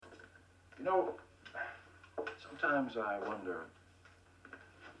You know, sometimes I wonder,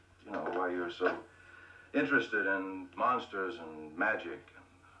 why you're so interested in monsters and magic.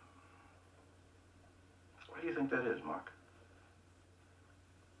 Why do you think that is, Mark?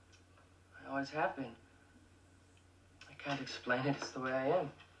 I always have been. I can't explain it. It's the way I am.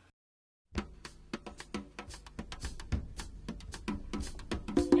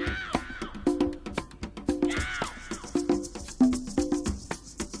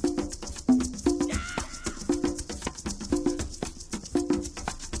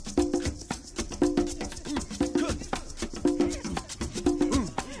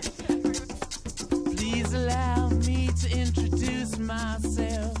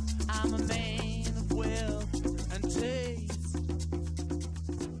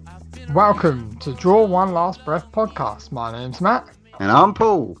 Welcome to Draw One Last Breath podcast. My name's Matt. And I'm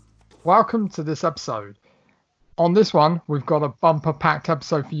Paul. Welcome to this episode. On this one, we've got a bumper-packed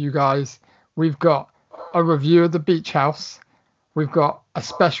episode for you guys. We've got a review of The Beach House. We've got a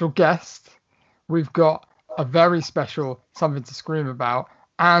special guest. We've got a very special Something to Scream About.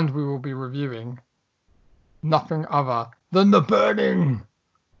 And we will be reviewing nothing other than The Burning.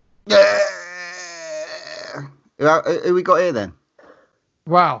 Yeah! Who we got here then?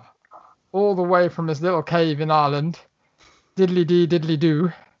 Wow. All the way from this little cave in Ireland,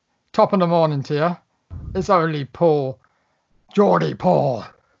 diddly-dee, top of the morning to you, it's only Paul, Geordie Paul.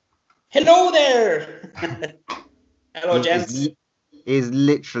 Hello there! Hello, gents. He's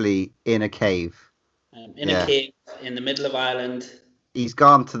literally in a cave. A cave in the middle of Ireland. He's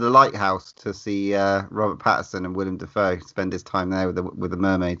gone to the lighthouse to see Robert Pattinson and Willem Dafoe, spend his time there with the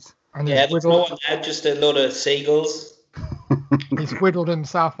mermaids. And there's no one there, just a load of seagulls. He's whittled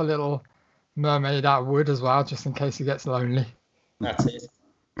himself a little mermaid out of wood as well, just in case he gets lonely. That's it.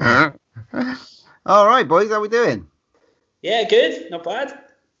 All right, boys, how we doing? Yeah, good. Not bad.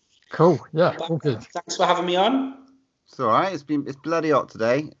 Cool. Yeah, all good. Thanks for having me on. It's all right. It's bloody hot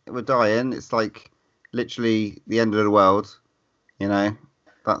today. We're dying. It's like literally the end of the world. You know,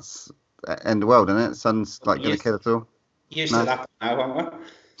 that's end of the world, isn't it? The sun's like going to kill us all. Used to that now, aren't we?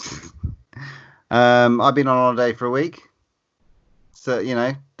 I've been on holiday for a week. So,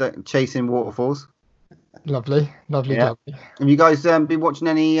 chasing waterfalls. Lovely. Have you guys been watching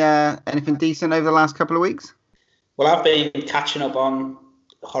anything decent over the last couple of weeks? Well, I've been catching up on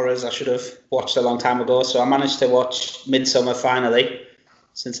horrors I should have watched a long time ago. So I managed to watch Midsommar finally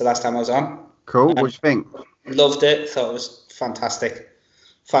since the last time I was on. Cool. What do you think? Loved it. Thought it was fantastic.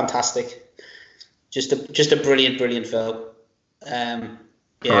 Just a brilliant film.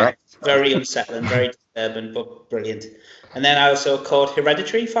 Correct. Very unsettling, very disturbing, but brilliant. And then I also caught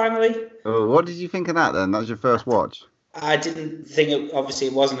Hereditary finally. Oh, what did you think of that then? That was your first watch. I didn't think it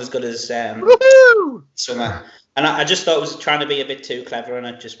wasn't as good as Woohoo! Summer. And I just thought it was trying to be a bit too clever, and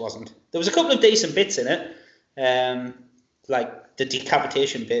it just wasn't. There was a couple of decent bits in it. Like the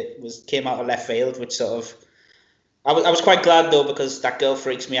decapitation bit came out of left field, which sort of... I was quite glad though, because that girl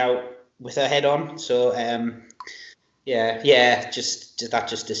freaks me out with her head on. So just that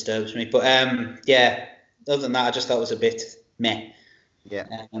just disturbs me. But other than that, I just thought it was a bit meh. Yeah.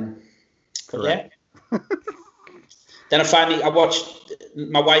 Correct. Yeah. Then I watched.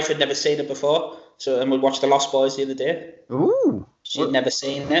 My wife had never seen it before, and we watched The Lost Boys the other day. Ooh. She'd never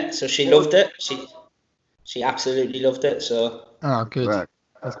seen it, so she loved it. She absolutely loved it. So. Oh, good. Right.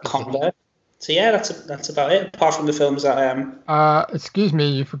 That's good. So yeah, that's about it. Apart from the films that excuse me,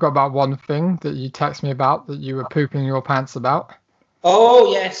 you forgot about one thing that you texted me about that you were pooping your pants about.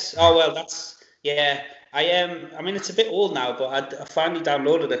 Oh yes. Oh well, that's yeah. I mean, it's a bit old now, but I finally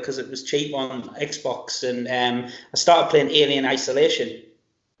downloaded it because it was cheap on Xbox, and I started playing Alien Isolation.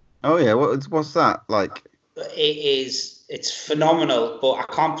 Oh yeah, what's that like? It's phenomenal, but I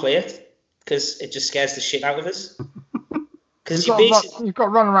can't play it because it just scares the shit out of us. Because you've got to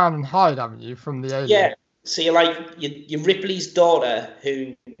run around and hide, haven't you, from the alien? Yeah. So you're Ripley's daughter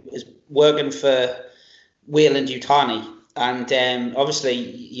who is working for Weyland-Yutani. And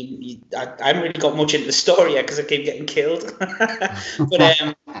obviously, I haven't really got much into the story yet because I keep getting killed. But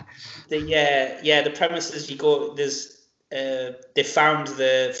the premise is they found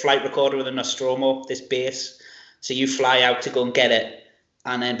the flight recorder of the Nostromo, this base. So you fly out to go and get it,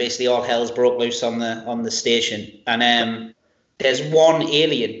 and then basically all hell's broke loose on the station. And there's one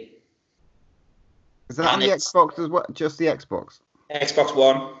alien. Is that on the Xbox as well? Just the Xbox? Xbox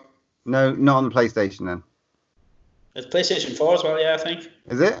One. No, not on the PlayStation then. It's PlayStation 4 as well, yeah, I think.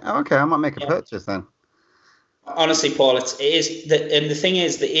 Is it? Oh, okay, I might make a purchase then. Honestly, Paul, and the thing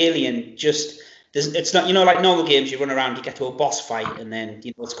is, the alien it's not, like normal games, you run around, you get to a boss fight, and then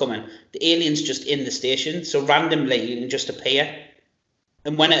you know what's coming. The alien's just in the station, so randomly you can just appear.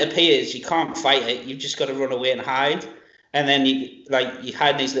 and when it appears, you can't fight it. You've just got to run away and hide. And then you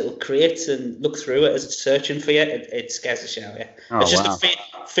hide in these little crates and look through it as it's searching for you. It scares the shit out of you. Oh, It's just wow.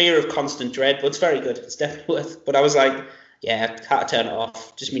 a fear of constant dread, but it's very good. It's definitely worth. But I was like, yeah, had to turn it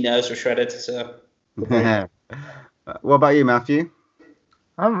off. Just my nerves were shredded. So What about you, Matthew?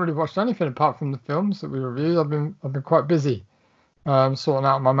 I haven't really watched anything apart from the films that we reviewed. I've been quite busy, sorting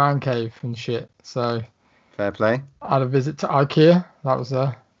out my man cave and shit. So Fair play. I had a visit to IKEA. That was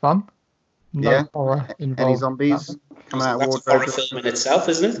fun. No Yeah. horror Any involved. zombies coming out of that's a horror wardrobe? film in itself,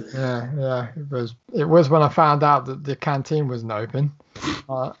 isn't it? Yeah. It was when I found out that the canteen wasn't open.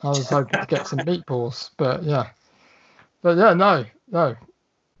 I was hoping to get some meatballs, but yeah. No.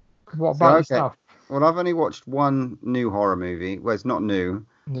 What about Okay. yourself? Well, I've only watched one new horror movie. Well, it's not new.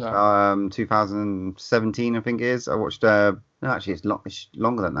 Yeah. 2017, I think it is. I watched. No, actually, it's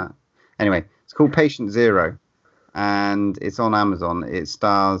longer than that. Anyway, it's called Patient Zero, and it's on Amazon. It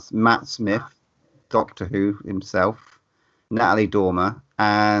stars Matt Smith, Doctor Who himself, Natalie Dormer,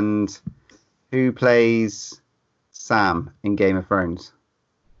 and who plays Sam in Game of Thrones.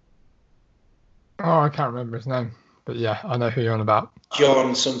 Oh, I can't remember his name, but yeah, I know who you're on about.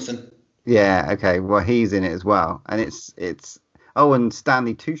 John something. Yeah. Okay. Well, he's in it as well, and it's. Oh, and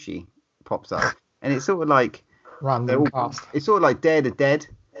Stanley Tucci pops up, and it's sort of like. Random cast. It's sort of like Day of the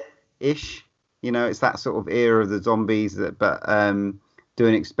Dead-ish. You know, it's that sort of era of the zombies, but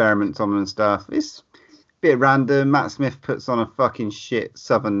doing experiments on them and stuff. It's a bit random. Matt Smith puts on a fucking shit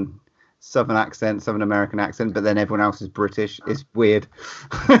Southern accent, Southern American accent, but then everyone else is British. It's weird.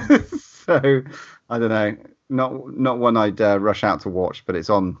 So, I don't know. Not one I'd rush out to watch, but it's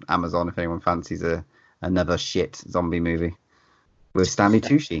on Amazon if anyone fancies another shit zombie movie with Stanley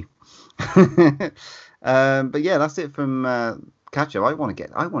Tucci. But yeah, that's it from catch up. I want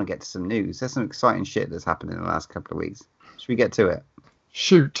to get to some news. There's some exciting shit that's happened in the last couple of weeks. Should we get to it?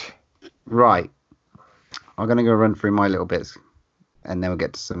 Shoot. Right. I'm gonna go run through my little bits, and then we'll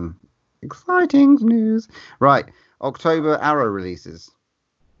get to some exciting news. Right. October Arrow releases.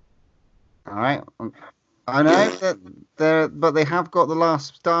 All right. I know that but they have got The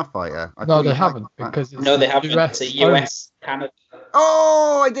Last Starfighter. No, they haven't because it's No, they haven't. US It's a US, Canada.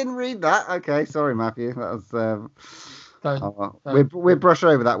 Oh, I didn't read that. Okay, sorry, Matthew. That was. We'll brush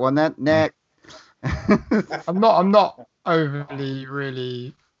over that one then. Next. I'm not overly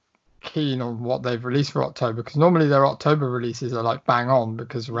really keen on what they've released for October because normally their October releases are like bang on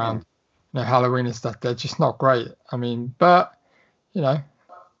because around Halloween and stuff they're just not great. I mean, but there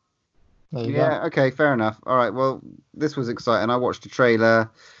you go. Okay, fair enough. All right, well, this was exciting. I watched a trailer,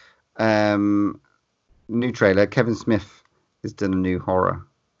 new trailer. Kevin Smith has done a new horror.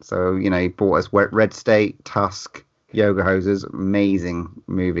 So, he brought us Red State, Tusk, Yoga Hosers, amazing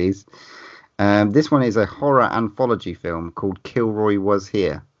movies. This one is a horror anthology film called Kilroy Was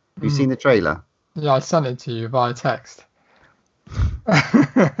Here. Have you seen the trailer? Yeah, I sent it to you via text.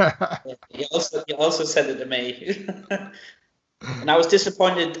 You also sent it to me. And I was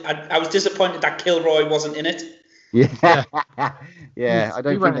disappointed. I was disappointed that Kilroy wasn't in it. Yeah. Yeah, I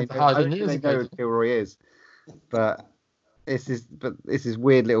don't went think into hiding years they ago, know who Kilroy is. But it's this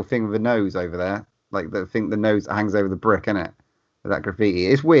weird little thing with a nose over there. Like the nose hangs over the brick, innit? With that graffiti.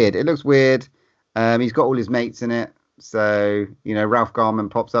 It's weird. It looks weird. He's got all his mates in it. So, Ralph Garman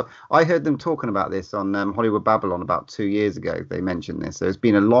pops up. I heard them talking about this on Hollywood Babylon about 2 years ago. They mentioned this. So it's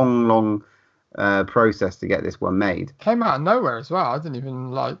been a long process to get this one made. Came out of nowhere as well. I didn't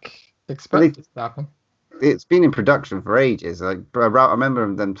even expect this to happen. It's been in production for ages. I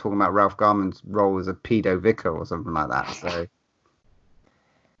remember them talking about Ralph Garman's role as a pedo vicar or something like that. So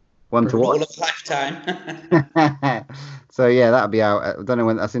one to All watch. of a lifetime. So yeah, that'll be out. I don't know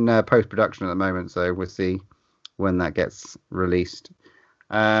when that's in post production at the moment. So we'll see when that gets released.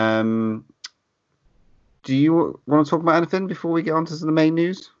 Do you want to talk about anything before we get on to the main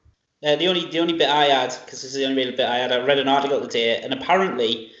news? The only bit I had, because this is the only real bit I had, I read an article today, and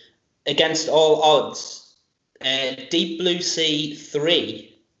apparently, against all odds, Deep Blue Sea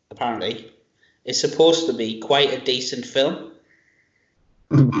 3, apparently, is supposed to be quite a decent film.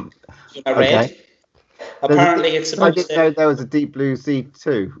 I read. Okay. Apparently, it's I supposed didn't to... know there was a Deep Blue Sea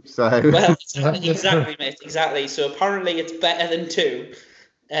 2. So Well, exactly, mate, exactly. So apparently it's better than 2.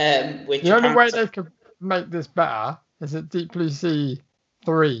 Which The only way apparently- they could make this better is that Deep Blue Sea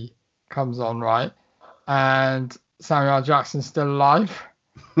 3 comes on, right? And Samuel L. Jackson's still alive.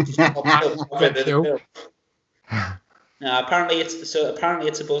 No, apparently it's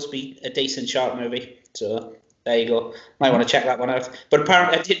supposed to be a decent shark movie. So there you go. Might want to check that one out. But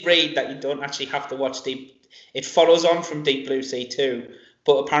apparently I did read that you don't actually have to watch It follows on from Deep Blue Sea 2,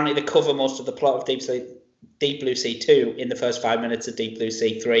 but apparently they cover most of the plot of Deep Blue Sea 2 in the first 5 minutes of Deep Blue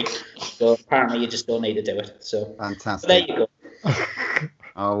Sea 3. So apparently you just don't need to do it. So Fantastic. there you go.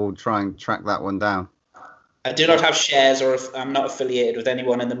 I will try and track that one down. I do not have shares, or I'm not affiliated with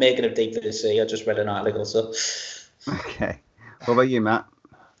anyone in the making of Deep Blue Sea. I just read an article. So Okay. What about you, Matt?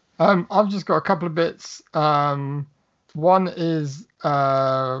 I've just got a couple of bits. One is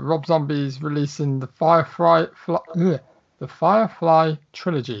Rob Zombie's releasing the Firefly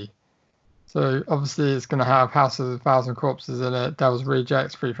trilogy. So obviously it's going to have House of a Thousand Corpses in it, Devil's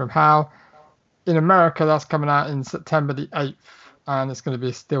Rejects, Free from Hell. In America, that's coming out in September the 8th, and it's going to be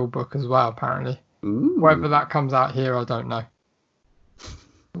a steelbook as well, apparently. Ooh. Whether that comes out here, I don't know.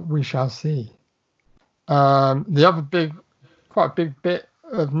 We shall see. The other quite a big bit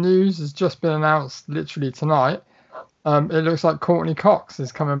of news has just been announced literally tonight. It looks like Courtney Cox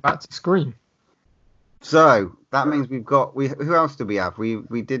is coming back to Scream. So that means we've got who else did we have?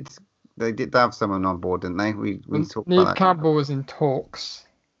 They did have someone on board, didn't they? We talked Neve about that. Campbell was in talks.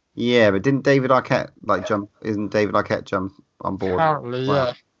 Yeah, but didn't David Arquette Isn't David Arquette jump on board? Apparently,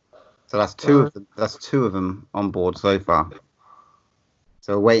 yeah. So that's two of them on board so far.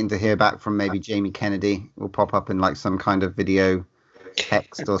 So we're waiting to hear back from maybe Jamie Kennedy. Will pop up in like some kind of video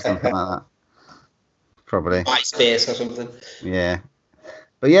text or something like that. Probably. MySpace or something. Yeah.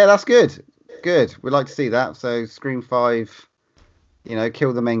 But yeah, that's good. Good. We'd like to see that. So Scream 5,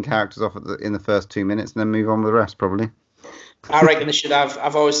 kill the main characters off in the first 2 minutes and then move on with the rest, probably. I reckon they should have.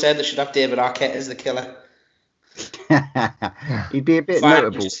 I've always said they should have David Arquette as the killer. He'd be a bit Fine,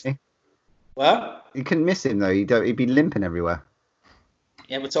 notable. Well, You couldn't miss him though. He'd be limping everywhere.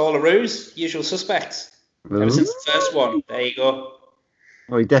 yeah, but it's all a ruse. Usual suspects. Ever since the first one. There you go.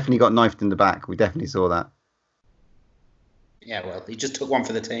 Well, he definitely got knifed in the back. We definitely saw that. Yeah, well, he just took one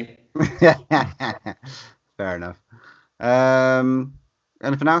for the team. Fair enough.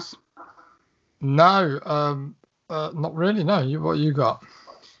 Anything else? No, not really. No, what you got?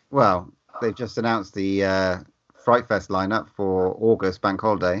 Well, they've just announced the Fright Fest lineup for August bank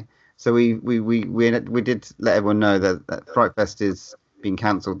holiday. So we did let everyone know that Fright Fest is being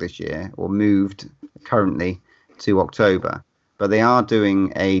cancelled this year or moved currently to October. But they are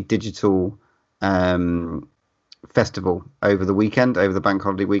doing a digital festival over the weekend, over the bank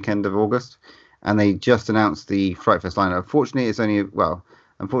holiday weekend of August, and they just announced the Fright Fest lineup. Unfortunately, it's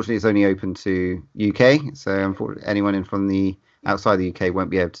only open to UK, so anyone in from the outside the UK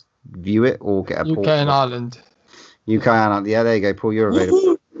won't be able to view it or get a UK and Ireland. UK and Ireland, yeah, there you go, Paul, you're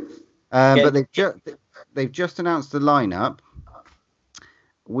available. But they've just announced the lineup.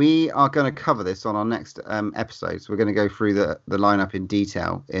 We are going to cover this on our next episode. So we're going to go through the lineup in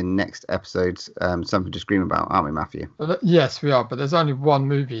detail in next episodes. Something to scream about, aren't we, Matthew? Yes, we are. But there's only one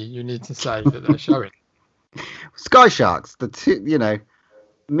movie you need to say that they're showing. Sky Sharks. The two,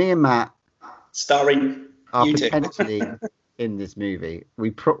 me and Matt Starring are you two. potentially in this movie.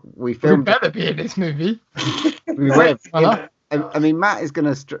 We We filmed. better be in this movie. I mean, Matt is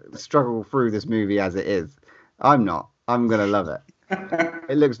going to struggle through this movie as it is. I'm not. I'm going to love it.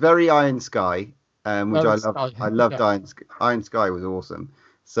 It looks very Iron Sky, which I love. I loved Iron Sky was awesome.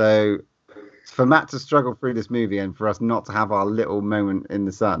 So for Matt to struggle through this movie and for us not to have our little moment in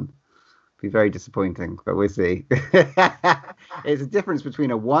the sun, be very disappointing. But we'll see. It's a difference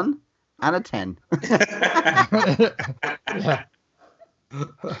between a 1 and a 10. Yeah.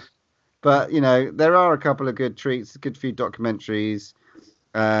 But there are a couple of good treats, good few documentaries.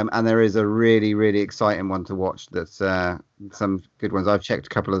 And there is a really, really exciting one to watch. That's some good ones. I've checked a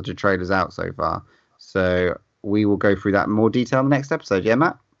couple of the trailers out so far. So we will go through that in more detail in the next episode. Yeah,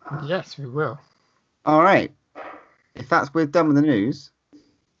 Matt? Yes, we will. All right. If we're done with the news,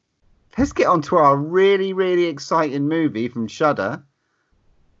 let's get on to our really, really exciting movie from Shudder,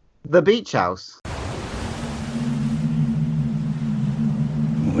 The Beach House.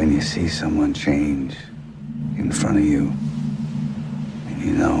 When you see someone change in front of you,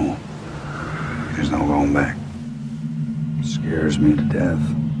 you know, there's no going back. It scares me to death.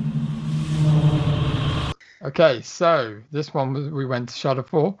 Okay, so this one we went to Shudder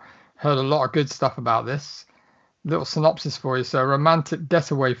for. Heard a lot of good stuff about this. Little synopsis for you. So a romantic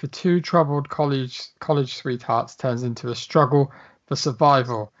getaway for two troubled college sweethearts turns into a struggle for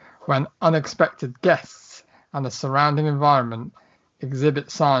survival when unexpected guests and the surrounding environment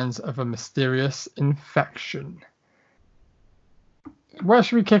exhibit signs of a mysterious infection. Where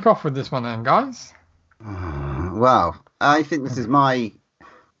should we kick off with this one then, guys? Well, I think this is my.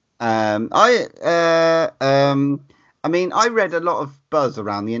 I mean, I read a lot of buzz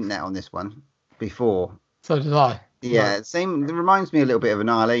around the internet on this one before. So did I. Yeah, Right. same. It reminds me a little bit of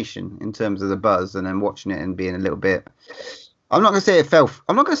Annihilation in terms of the buzz, and then watching it and being a little bit. I'm not gonna say it fell.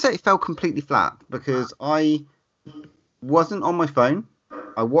 I'm not gonna say it fell completely flat because I wasn't on my phone.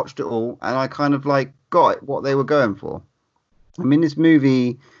 I watched it all, and I kind of like got what they were going for. I mean, this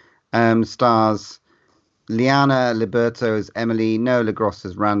movie stars Liana Liberto as Emily, Noah LaGrosse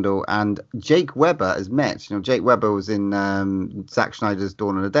as Randall, and Jake Weber as Mitch. You know, Jake Weber was in Zack Snyder's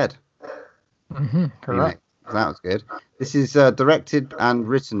Dawn of the Dead. Correct. That was good. This is directed and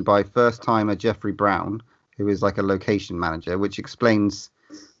written by first-timer Jeffrey Brown, who is like a location manager, which explains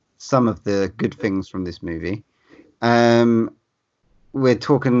some of the good things from this movie. We're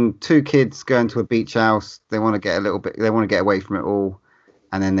talking two kids going to a beach house. They want to get away from it all,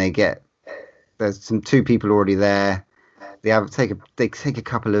 and then there's two people already there. They take a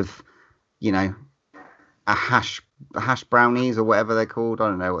couple of, you know, a hash brownies or whatever they're called. I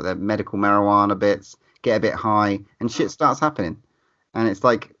don't know what they're, medical marijuana bits. Get a bit high, and shit starts happening, and it's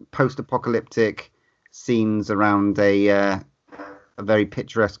like post-apocalyptic scenes around a very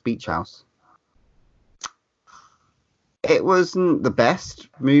picturesque beach house. It wasn't the best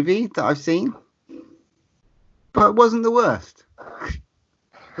movie that I've seen, but it wasn't the worst.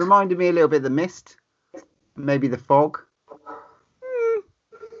 Reminded me a little bit of The Mist, maybe The Fog.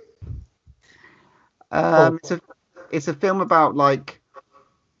 It's a film about like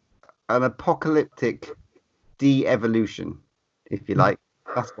an apocalyptic de-evolution, if you like.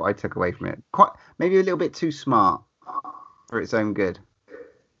 That's what I took away from it. Maybe a little bit too smart for its own good.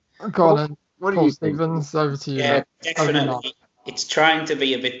 Go on then. What do Paul you think? Stevens, over to you. Yeah, mate. definitely. It's trying to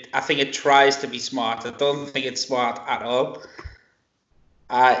be a bit. I think it tries to be smart. I don't think it's smart at all.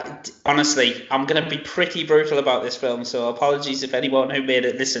 Honestly, I'm going to be pretty brutal about this film, so apologies if anyone who made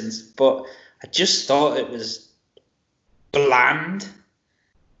it listens. But I just thought it was bland.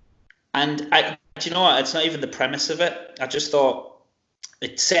 And do you know what? It's not even the premise of it. I just thought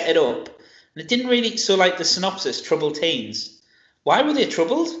it set it up. And it didn't really. So, like the synopsis, troubled teens. Why were they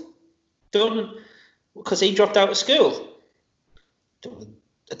troubled? Because he dropped out of school.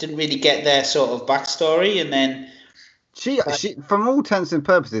 I didn't really get their sort of backstory. And then. She, from all intents and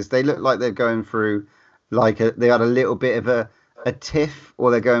purposes, they look like they're going through, like they had a little bit of a tiff, or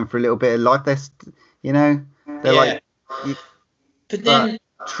they're going through a little bit of life. They're like. But then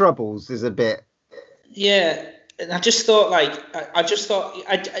Troubles is a bit. Yeah, and I just thought I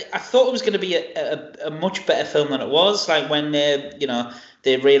thought it was going to be a much better film than it was. Like when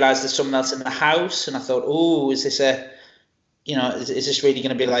they realised there's someone else in the house, and I thought, oh, is this is this really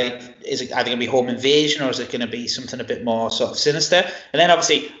going to be like, is it either going to be home invasion or is it going to be something a bit more sort of sinister? And then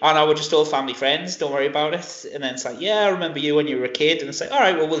obviously, oh no, we're just all family friends, don't worry about it. And then it's like, yeah, I remember you when you were a kid. And it's like, all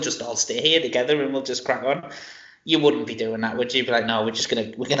right, well, we'll just all stay here together and we'll just crack on. You wouldn't be doing that, would you? Be like, no, we're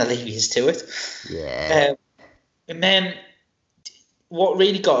gonna leave you to it. Yeah. And then what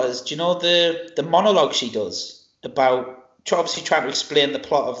really got us, do you know the monologue she does about obviously trying to explain the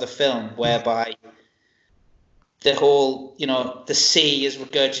plot of the film, whereby the whole, the sea is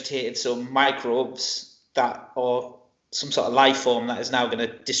regurgitated some microbes or some sort of life form that is now going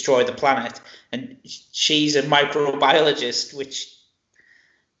to destroy the planet. And she's a microbiologist, which,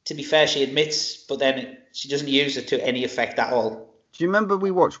 to be fair, she admits, but then she doesn't use it to any effect at all. Do you remember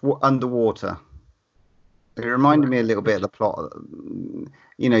we watched Underwater? It reminded me a little bit of the plot,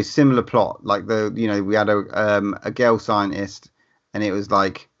 similar plot. Like we had a girl scientist, and it was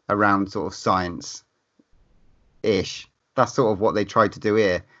like around sort of science. Ish. That's sort of what they tried to do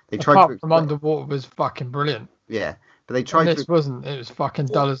here. They tried from Underwater was fucking brilliant. Yeah, but they tried. This wasn't. It was fucking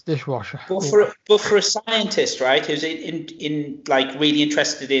dull as dishwasher. But for a scientist, right, who's in like really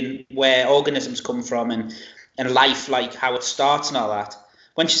interested in where organisms come from and life, like how it starts and all that,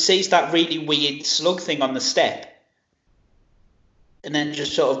 when she sees that really weird slug thing on the step, and then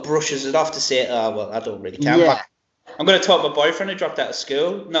just sort of brushes it off to say, "Oh well, I don't really care." Yeah. I'm going to talk to my boyfriend who dropped out of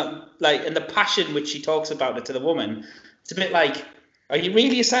school. Not like, and the passion which she talks about it to the woman, it's a bit like, are you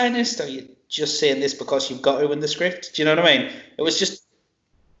really a scientist? Or are you just saying this because you've got to in the script? Do you know what I mean? It was just.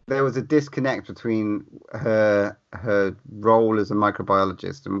 There was a disconnect between her role as a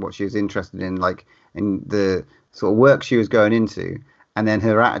microbiologist and what she was interested in, like in the sort of work she was going into, and then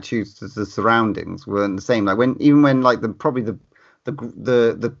her attitudes to the surroundings weren't the same. Like when like the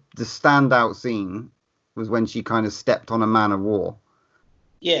standout scene was when she kind of stepped on a man of war.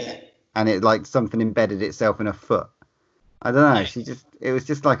 Yeah. And it like something embedded itself in her foot. I don't know. It was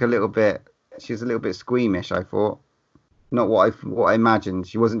just like she was a little bit squeamish, I thought. Not what I imagined.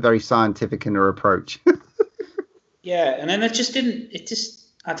 She wasn't very scientific in her approach. Yeah. And then I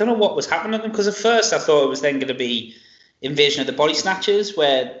don't know what was happening to them, because at first I thought it was then going to be Invasion of the Body Snatchers,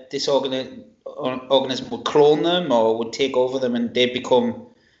 where this organism would clone them or would take over them and they'd become,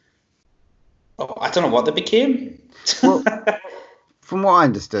 I don't know what they became. Well, from what I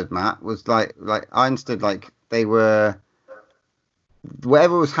understood, Matt, was like I understood like they were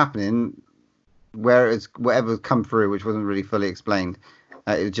whatever was happening, whatever come through, which wasn't really fully explained.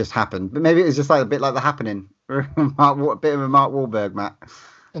 It just happened, but maybe it was just like a bit like The Happening, a bit of a Mark Wahlberg, Matt.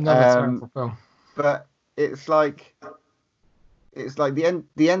 Another terrible film. But it's like the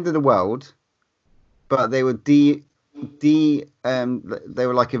end of the world, but they were they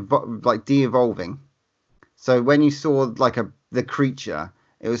were like de-evolving. So when you saw like the creature,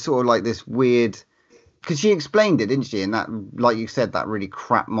 it was sort of like this weird, because she explained it, didn't she? And that, like you said, that really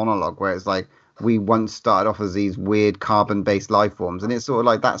crap monologue where it's like, we once started off as these weird carbon-based life forms, and it's sort of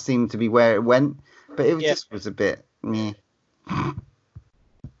like that seemed to be where it went, but it just was a bit meh.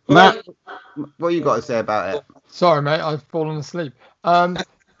 Matt, what you got to say about it? Sorry, mate, I've fallen asleep. As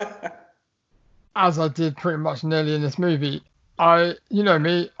I did pretty much nearly in this movie, you know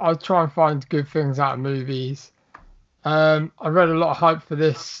me, I try and find good things out of movies. I read a lot of hype for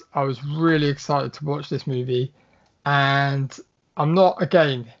this. I was really excited to watch this movie, and I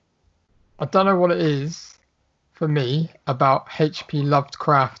don't know what it is for me about H.P.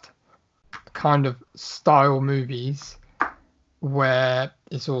 Lovecraft kind of style movies where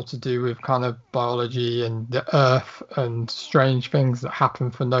it's all to do with kind of biology and the earth and strange things that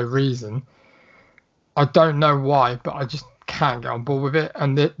happen for no reason. I don't know why, but I just can't get on board with it.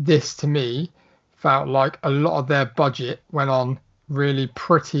 And this to me felt like a lot of their budget went on really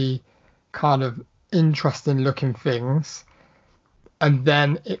pretty kind of interesting looking things. And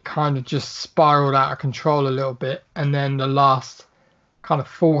then it kind of just spiraled out of control a little bit. And then the last kind of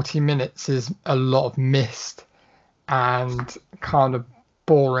 40 minutes is a lot of mist and kind of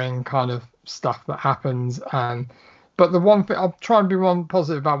boring kind of stuff that happens. But the one thing, I'll try and be one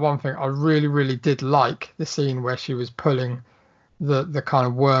positive about one thing. I really, really did like the scene where she was pulling the kind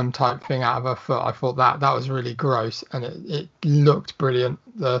of worm type thing out of her foot. I thought that was really gross, and it looked brilliant.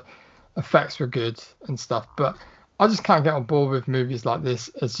 The effects were good and stuff, but I just can't get on board with movies like this.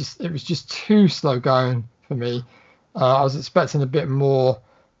 It was just too slow going for me. I was expecting a bit more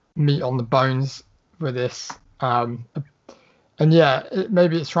meat on the bones with this. And yeah,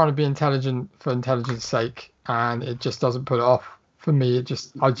 maybe it's trying to be intelligent for intelligence sake, and it just doesn't put it off for me.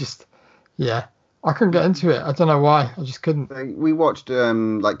 I couldn't get into it. I don't know why. I just couldn't. We watched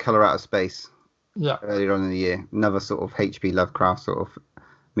like Color Out of Space. Yeah. Earlier on in the year, another sort of H.P. Lovecraft sort of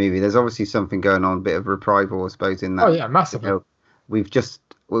movie. There's obviously something going on, a bit of revival, I suppose, in that. Oh yeah, massively. You know,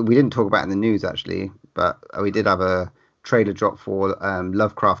 we didn't talk about it in the news actually, but we did have a trailer drop for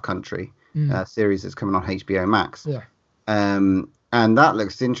Lovecraft Country, series that's coming on HBO Max. Yeah. And that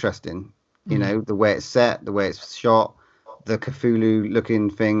looks interesting. You know, the way it's set, the way it's shot, the Cthulhu looking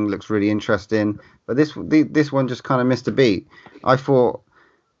thing looks really interesting. But this one just kind of missed a beat. I thought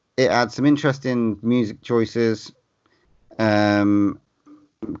it had some interesting music choices, good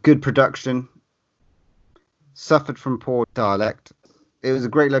production, suffered from poor dialect. It was a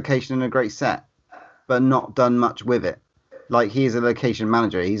great location and a great set, but not done much with it. Like, he is a location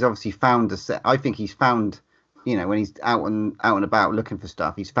manager. He's obviously found a set. I think he's found, you know, when he's out and about looking for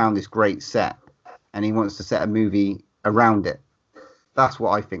stuff, he's found this great set, and he wants to set a movie around it. That's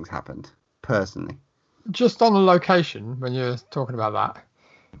what I think's happened, personally. Just on the location, when you're talking about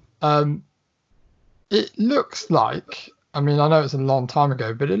that, it looks like, I mean, I know it's a long time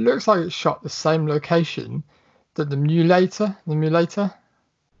ago, but it looks like it's shot the same location that the Mutilator,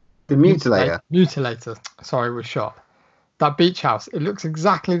 sorry, was shot. That beach house, it looks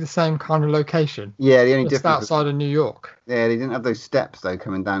exactly the same kind of location. Yeah, the only just difference outside of New York. Yeah, they didn't have those steps though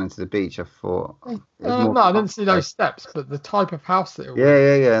coming down into the beach. I thought. No, I didn't see those steps, but the type of house that it was.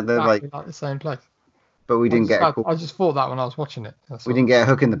 Yeah. They're exactly like the same place. But we didn't get. I just thought that when I was watching it. We didn't get a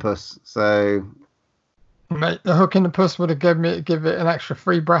hook in the puss, so. Mate, the hook in the puss would have give it an extra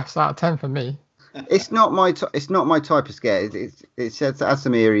 3 breaths out of 10 for me. It's not my type of scare. It has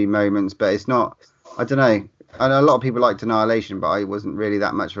some eerie moments, but it's not. I don't know. I know a lot of people liked Annihilation, but I wasn't really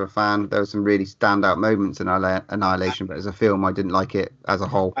that much of a fan. There were some really standout moments in Annihilation, but as a film, I didn't like it as a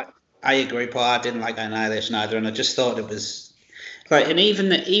whole. I agree, Paul. I didn't like Annihilation either, and I just thought it was like, and even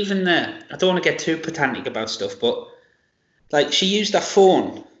the I don't want to get too pedantic about stuff, but like, she used her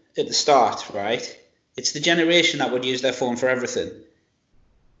phone at the start, right? It's the generation that would use their phone for everything.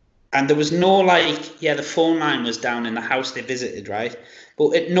 And there was no the phone line was down in the house they visited, right?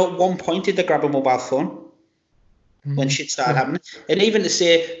 But at not one point did they grab a mobile phone when shit started happening. And even to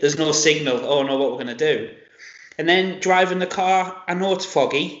say there's no signal, oh no, what we're going to do. And then driving the car, I know it's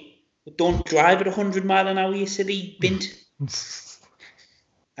foggy, but don't drive at 100 mile an hour, you silly bint.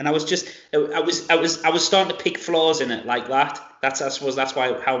 And I was starting to pick flaws in it like that. I suppose that's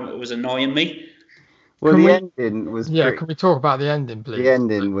how it was annoying me. Well, Can the we- ending was Yeah, pretty, can we talk about the ending, please? the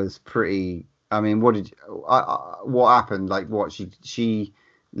ending was pretty. I mean, what happened? Like, what she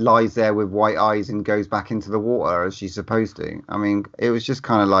lies there with white eyes and goes back into the water as she's supposed to. I mean, it was just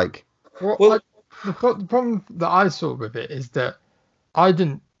kind of like, Well- the problem that I saw with it is that I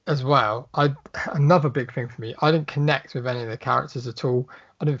didn't as well. Another big thing for me, I didn't connect with any of the characters at all.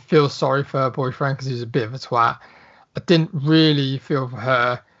 I didn't feel sorry for her boyfriend because he was a bit of a twat. I didn't really feel for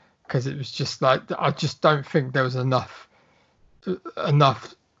her because it was just like, I just don't think there was enough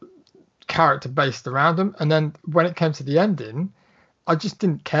character based around them. And then when it came to the ending, I just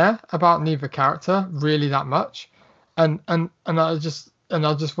didn't care about neither character really that much, and I just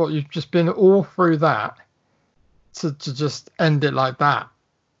thought you've just been all through that to just end it like that.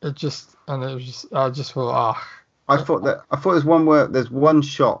 I just thought, I thought there's one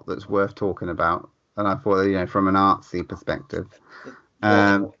shot that's worth talking about, and I thought that, from an artsy perspective.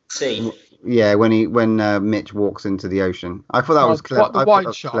 See, Yeah, when Mitch walks into the ocean, I thought that was clever. The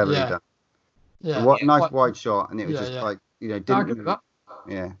wide shot, cleverly yeah. done. Yeah, Nice wide shot, and it was just like, I'll didn't give it that.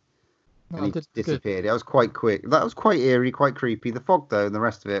 yeah. No, And he good. disappeared. That was quite quick. That was quite eerie, quite creepy. The fog, though, and the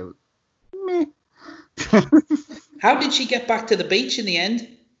rest of it, meh. how did she get back to the beach in the end?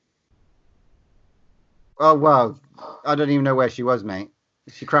 Oh, well, I don't even know where she was, mate.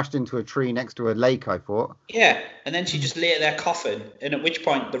 She crashed into a tree next to a lake, I thought. Yeah, and then she just lay there coughing, and at which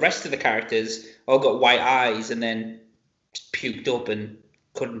point the rest of the characters all got white eyes and then just puked up and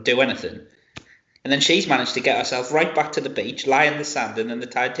couldn't do anything. And then she's managed to get herself right back to the beach, lie in the sand, and then the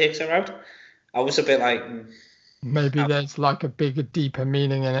tide takes her out. I was a bit like... Maybe there's like a bigger, deeper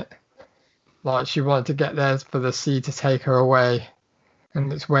meaning in it. Like she wanted to get there for the sea to take her away,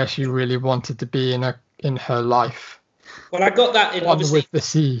 and it's where she really wanted to be in her life. Well, I got that in, One obviously, with the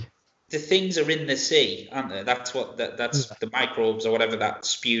sea. the things are in the sea, aren't they? That's the microbes or whatever that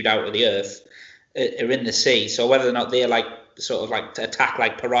spewed out of the earth are in the sea. So whether or not they're like sort of like to attack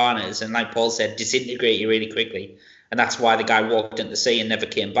like piranhas and, like Paul said, disintegrate you really quickly, and that's why the guy walked into the sea and never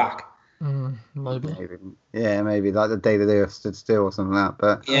came back. Maybe. Yeah, maybe like the day that the earth stood still or something like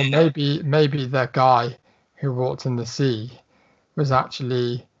that. But Yeah. Or maybe that guy who walked in the sea was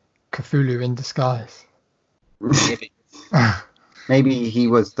actually Cthulhu in disguise. Maybe. maybe he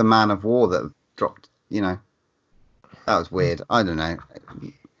was the man of war that dropped. That was weird. I don't know.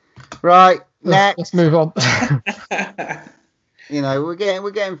 Right, next. Let's move on. We're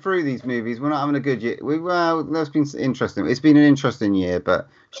getting through these movies. We're not having a good year. That's been interesting. It's been an interesting year, but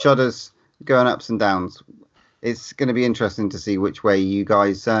Shudder's going ups and downs. It's going to be interesting to see which way you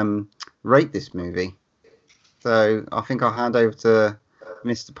guys rate this movie. So I think I'll hand over to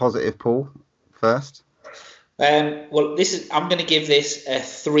Mr. Positive Paul first. Well, I'm going to give this a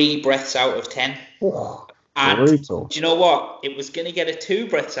 3 breaths out of 10. Oh, And brutal. do you know what? It was going to get a 2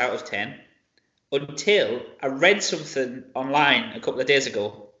 breaths out of 10 until I read something online a couple of days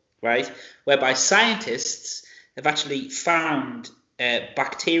ago, right, whereby scientists have actually found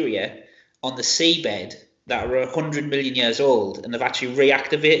bacteria on the seabed that are 100 million years old, and they've actually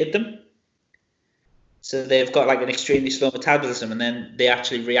reactivated them. So they've got like an extremely slow metabolism, and then they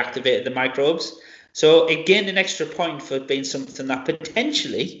actually reactivated the microbes. So it gained an extra point for being something that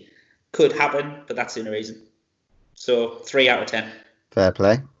potentially could happen, but that's the only reason. So 3 out of 10. Fair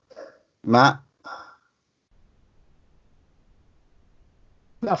play. Matt?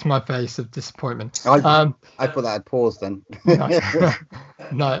 That's my face of disappointment. I thought that had paused then.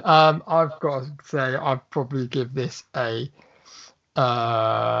 No, I've got to say I'd probably give this a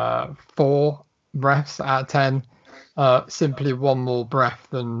 4 breaths out of 10. Simply one more breath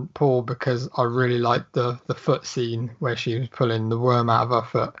than Paul, because I really liked the foot scene where she was pulling the worm out of her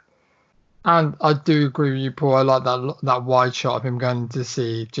foot. And I do agree with you, Paul. I like that wide shot of him going to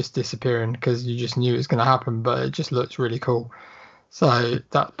sea, just disappearing, because you just knew it was going to happen, but it just looks really cool. So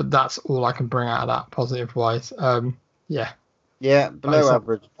that's all I can bring out of that positive wise. Yeah. Yeah, below Nice.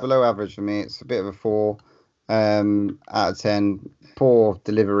 average. Below average for me. It's a bit of a 4 out of 10. Poor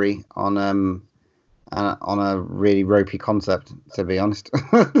delivery on a really ropey concept, to be honest.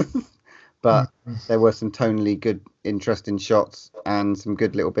 But there were some tonally good, interesting shots and some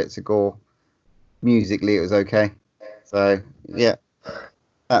good little bits of gore. Musically, it was okay. So yeah,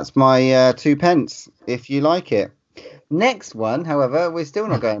 that's my 2 pence. If you like it. Next one, however, we're still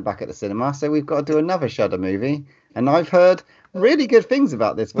not going back at the cinema, so we've got to do another Shudder movie, and I've heard really good things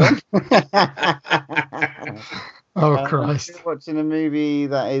about this one. Oh, Christ. We're watching a movie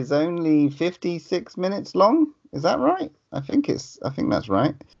that is only 56 minutes long. Is that right? I think that's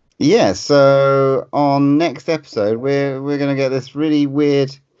right. Yeah, so on next episode, we're going to get this really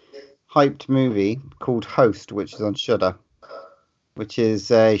weird, hyped movie called Host, which is on Shudder, which is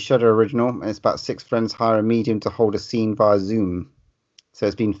a Shudder original, and it's about 6 friends hire a medium to hold a scene via Zoom. So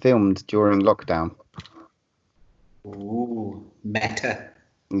it's been filmed during lockdown. Ooh, meta.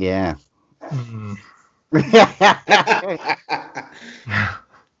 Yeah. Hmm.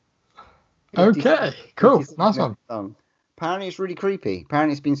 Okay, cool. Nice one. Apparently it's really creepy.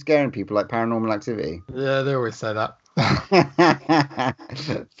 Apparently it's been scaring people like Paranormal Activity. Yeah, they always say that.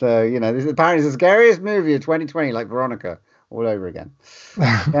 So, this is apparently the scariest movie of 2020, like Veronica, all over again.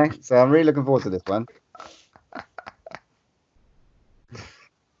 Okay, so I'm really looking forward to this one.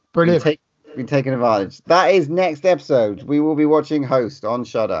 Brilliant. Been taking advantage. That is next episode. We will be watching Host on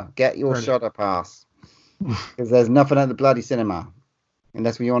Shudder. Get your Brilliant. Shudder pass. Because there's nothing at the bloody cinema.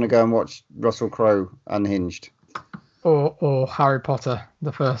 Unless we want to go and watch Russell Crowe Unhinged. Or Harry Potter,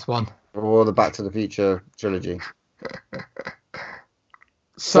 the first one. Or the Back to the Future trilogy.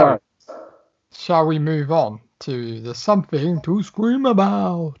 So, shall we move on to the something to scream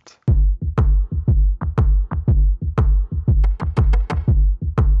about?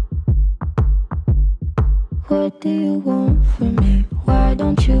 What do you want from me? Why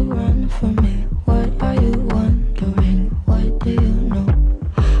don't you run from me? What are you wondering? What do you know?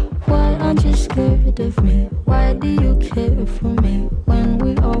 Why aren't you scared of me? Why do you care for me? When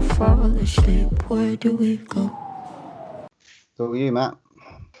we all fall asleep, where do we go? So you, Matt.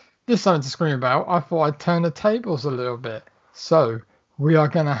 Just something to scream about. I thought I'd turn the tables a little bit. So, we are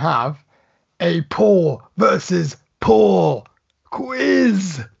going to have a Paul versus Paul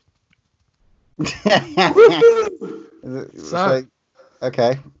quiz. So,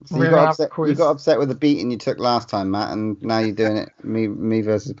 okay. So you got upset with the beating you took last time, Matt, and now you're doing it me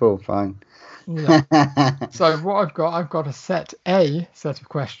versus Paul. Fine. Yeah. So what I've got a set A set of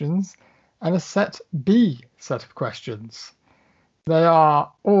questions and a set B set of questions. They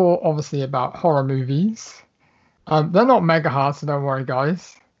are all obviously about horror movies. They're not mega hard, so don't worry,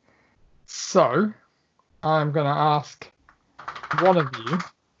 guys. So I'm going to ask one of you,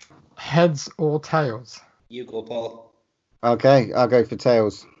 heads or tails? You go, Paul. Okay, I'll go for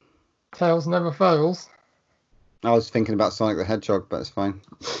tails. Tails never fails. I was thinking about Sonic the Hedgehog, but it's fine.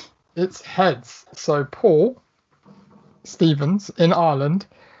 It's heads. So Paul Stevens in Ireland,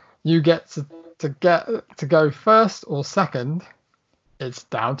 you get to go first or second. It's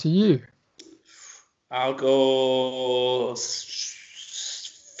down to you. I'll go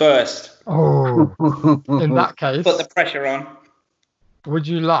first. Oh, in that case, Put the pressure on. would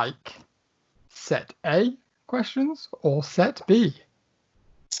you like set A questions or set B?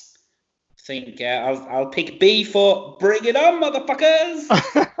 I think I'll pick B for bring it on, motherfuckers.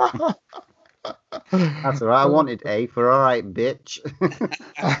 That's all right. I wanted A for all right, bitch.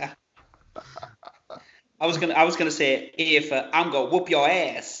 I was gonna say A for I'm gonna whoop your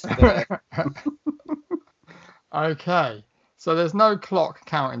ass. Okay, so there's no clock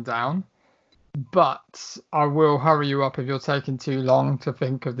counting down, but I will hurry you up if you're taking too long to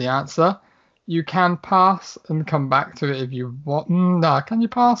think of the answer. You can pass and come back to it if you want. No, can you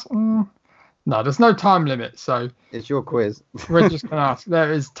pass? No, there's no time limit, so It's your quiz. we're just going to ask.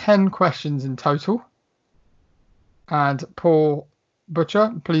 There is 10 questions in total. And Paul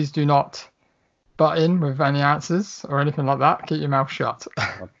Butcher, please do not butt in with any answers or anything like that. Keep your mouth shut.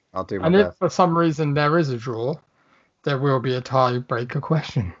 I'll do my And if best. for some reason there is a draw, there will be a tiebreaker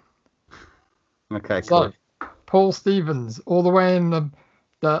question. Okay, cool. So, Paul Stevens, all the way in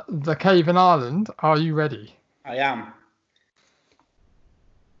the cave in Ireland, are you ready? I am.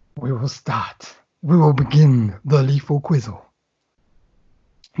 We will start. We will begin the lethal quizzle.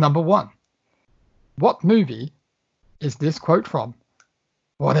 Number 1. What movie is this quote from?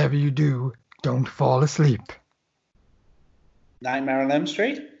 Whatever you do, don't fall asleep. Nightmare on Elm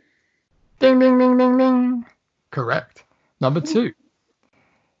Street. Ding, ding, ding, ding, ding. Correct. Number 2.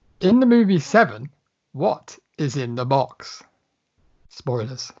 In the movie 7, what is in the box?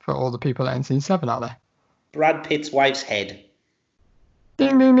 Spoilers for all the people that haven't seen 7 out there. Brad Pitt's wife's head.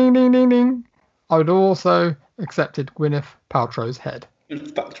 Ding, ding, ding, ding, ding, ding. I would also accepted Gwyneth Paltrow's head.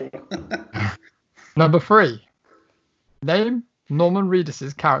 Number 3. Name Norman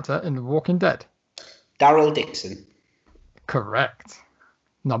Reedus' character in The Walking Dead. Daryl Dixon. Correct.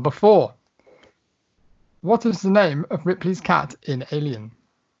 Number 4. What is the name of Ripley's cat in Alien?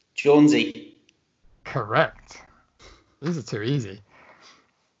 Jonesy. Correct. These are too easy.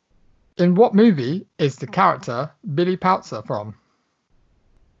 In what movie is the character Billy Poutzer from?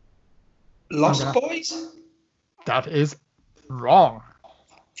 Lost Yeah. Boys. That is wrong. Would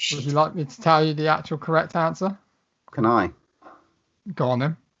Shit. you like me to tell you the actual correct answer? Can I? Go on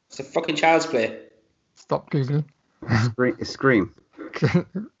then. It's a fucking child's play. Stop Googling. Scream.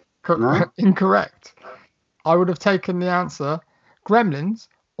 No? Incorrect. I would have taken the answer Gremlins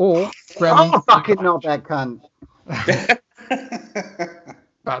or Gremlins? Oh, fucking not that cunt.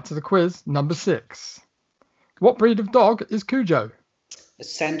 Back to the quiz. Number 6. What breed of dog is Cujo? A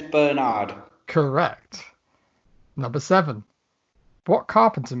Saint Bernard. Correct. Number 7. What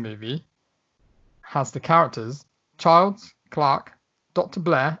Carpenter movie has the characters Childs, Clark, Dr.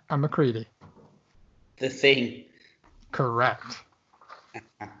 Blair, and McCready? The Thing. Correct.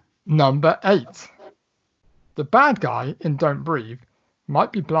 Number 8. The bad guy in Don't Breathe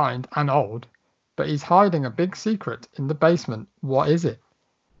might be blind and old, but he's hiding a big secret in the basement. What is it?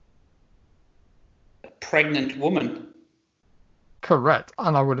 A pregnant woman. Correct.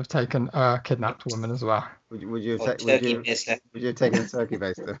 And I would have taken a kidnapped woman as well. Would you Or have turkey baster. taken a turkey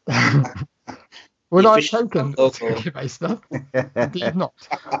baster? Would You I have fish taken a local. turkey baster? Indeed not.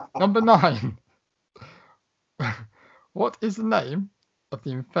 Number 9. What is the name of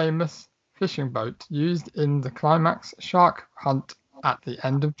the infamous fishing boat used in the climax shark hunt at the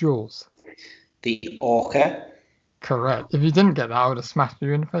end of Jaws? The Orca. Correct. If you didn't get that, I would have smashed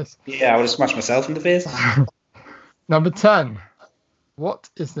you in the face. Yeah, I would have smashed myself in the face. Number 10. What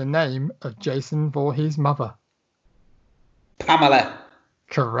is the name of Jason Voorhees' mother? Pamela.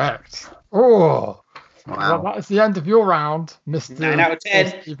 Correct. Oh, well, Wow. that is the end of your round, Mr. 9 out of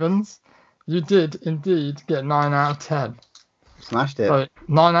 10. Stevens. You did indeed get 9 out of 10. Smashed it. So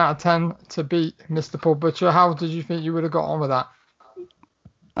 9 out of 10 to beat Mr. Paul Butcher. How did you think you would have got on with that?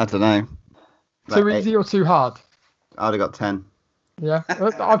 I don't know. Too Like, easy or too hard? I'd have got 10. Yeah.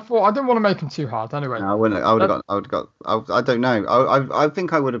 I thought I didn't want to make them too hard anyway. No, I wouldn't. I would have got. I don't know. I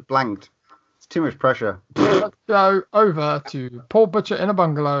think I would have blanked. It's too much pressure. Let's go over to Paul Butcher in a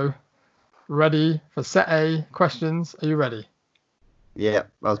bungalow. Ready for set A questions. Are you ready? Yeah,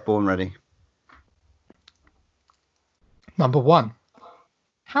 I was born ready. Number 1.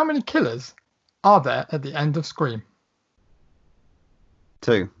 How many killers are there at the end of Scream?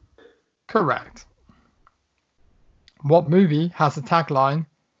 2. Correct. What movie has the tagline,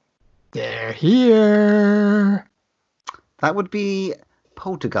 "They're here"? That would be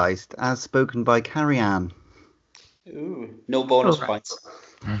Poltergeist, as spoken by Carrie Ann. Ooh, no bonus Correct. points.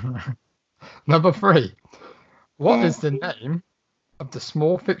 Number 3. What is the name of the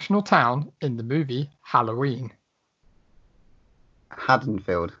small fictional town in the movie Halloween?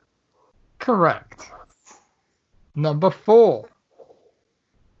 Haddonfield. Correct. Number 4.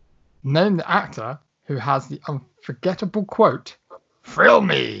 Name the actor who has the unforgettable quote, "Thrill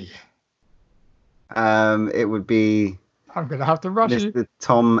me." It would be I'm going to have to rush you. Mr.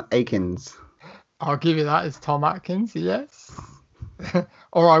 Tom Akins. I'll give you that. It's Tom Atkins, yes.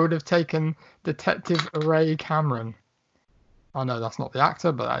 Or I would have taken Detective Ray Cameron. Oh, no, that's not the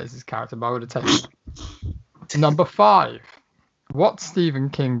actor, but that is his character, but I would have taken it. Number 5. What Stephen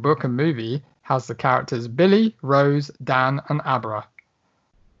King book and movie has the characters Billy, Rose, Dan, and Abra?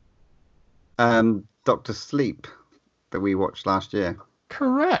 Dr. Sleep, that we watched last year.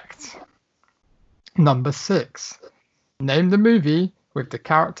 Correct. Number 6. Name the movie with the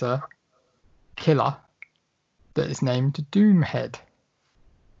character Killer that is named Doomhead.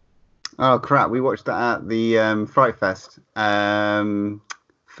 Oh crap! We watched that at the Fright Fest. 31.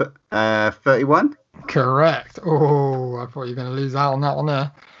 Correct. Oh, I thought you were going to lose out on that one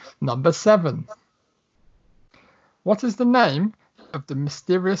there. Number 7. What is the name of the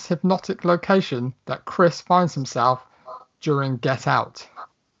mysterious hypnotic location that Chris finds himself during Get Out?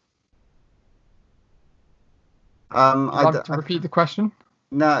 Would you like to repeat the question?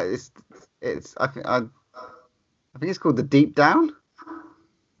 No, it's. I think it's called the Deep Down.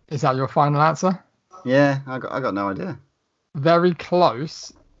 Is that your final answer? Yeah, I got no idea. Very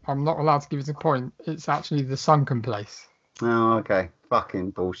close. I'm not allowed to give you the point. It's actually the sunken place. Oh, okay.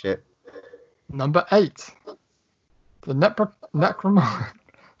 Fucking bullshit. Number 8. The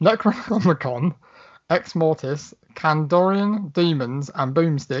Necronomicon, Ex Mortis, Kandorian Demons, and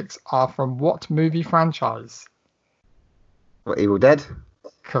Boomsticks are from what movie franchise? What, Evil Dead?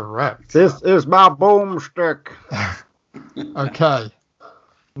 Correct. This is my boomstick. Okay.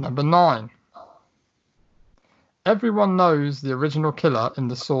 Number 9. Everyone knows the original killer in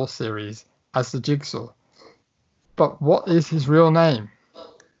the Saw series as the Jigsaw. But what is his real name?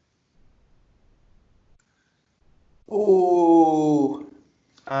 Ooh.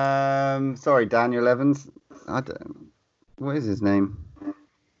 Sorry, Daniel Evans. What is his name?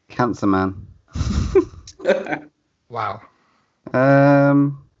 Cancer Man. Wow.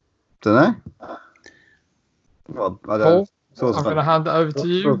 Don't know. Well, I don't. Paul, I'm going to hand it over to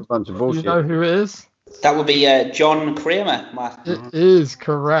you. A bunch of Do bullshit. you know who it is? That would be John Kramer, Matt. It is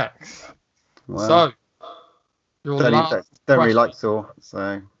correct. Well, So, your last don't really question. like Saw,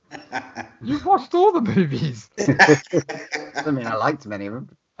 so You've watched all the movies. Doesn't mean I liked many of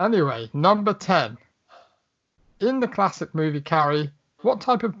them. Anyway, number 10. In the classic movie Carrie, what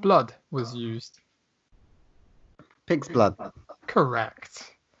type of blood was used? Pig's blood.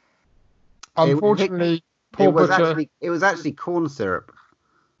 Correct. Unfortunately, Paul Butcher. It was actually corn syrup.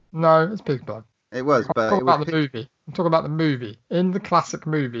 No, it's pig's blood. It was, I'm but talking it was about the movie. I'm talking about the movie. In the classic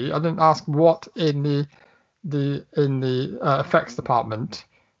movie, I didn't ask what in the effects department,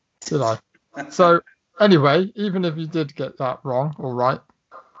 did I? So anyway, even if you did get that wrong or right,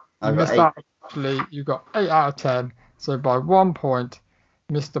 you missed out. Actually, you got 8 out of 10. So by 1 point,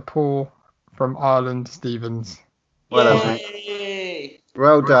 Mr. Paul from Ireland Stevens. Well done, mate. Yay!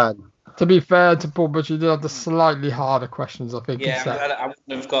 Well done. To be fair to Paul Butcher, he did have the slightly harder questions, I think. Yeah, instead. I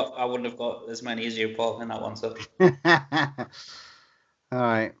wouldn't have got as many as you, Paul, in that one. So. All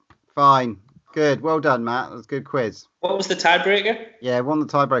right, fine, good, well done, Matt. That was a good quiz. What was the tiebreaker? Yeah, won the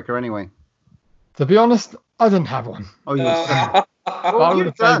tiebreaker anyway. To be honest, I didn't have one. Oh, you. But I would you've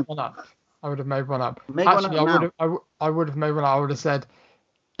have done. made one up. I would have made one up. Make one Actually, up I would have. I would have made one up. I would have said,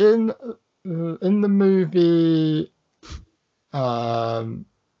 in the movie.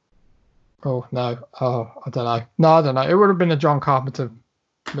 Oh no. Oh, I don't know. No, I don't know. It would have been a John Carpenter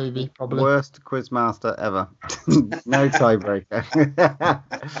movie, probably. Worst quizmaster ever. No tiebreaker.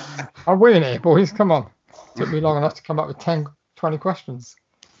 I'm winning it, boys. Come on. Took me long enough to come up with 10, 20 questions.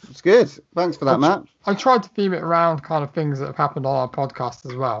 It's good. Thanks for that, Matt. I tried to theme it around kind of things that have happened on our podcast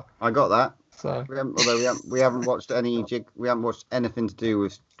as well. I got that. So We haven't watched anything to do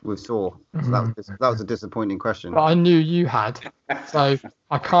with Saw. So that was a disappointing question. but I knew you had, so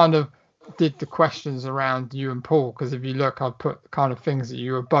I kind of did the questions around you and Paul, because if you look, I put kind of things that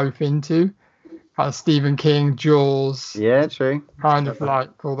you were both into, kind of Stephen King, Jaws, Yeah, true. kind of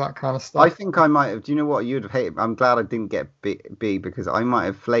like all that kind of stuff. I think I might have. Do you know what you'd have hated? I'm glad I didn't get B because I might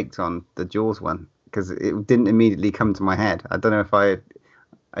have flaked on the Jaws one because it didn't immediately come to my head. I don't know if I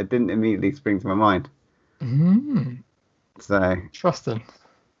didn't immediately spring to my mind. So Trusting.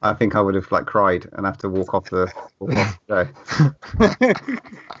 I think I would have cried and have to walk off the show.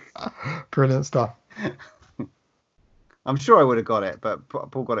 Brilliant stuff. I'm sure I would have got it, but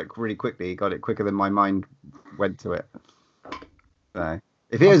Paul got it really quickly. He got it quicker than my mind went to it. So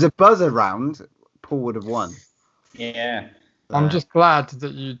if it was a buzzer round, Paul would have won. Yeah. I'm just glad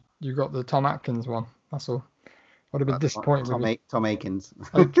that you got the Tom Atkins one. That's all. Would have been disappointed. Tom Akins.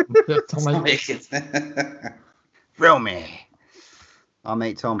 Yeah, Tom Atkins. Thrill me. Our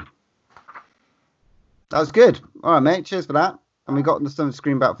mate Tom. That was good. All right, mate. Cheers for that. And we got something to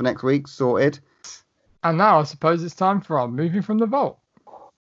scream about for next week. Sorted. And now I suppose it's time for our movie from the vault.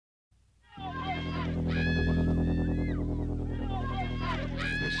 This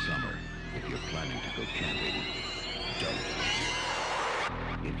summer, if you're planning to go camping, don't.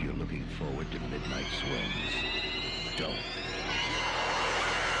 If you're looking forward to midnight swims, don't.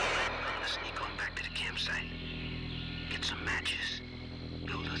 Sneak on back to the campsite. Get some matches.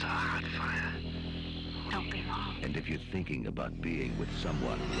 Build us a hot fire. Don't be long. And if you're thinking about being with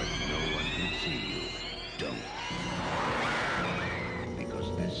someone where no one can see you, don't. Because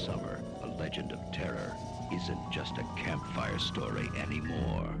this summer, A Legend of Terror isn't just a campfire story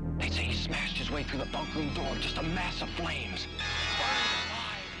anymore. They say he smashed his way through the bunk room door, just a mass of flames. Burned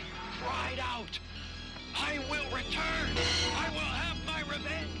alive, cried out, I will return! I will have my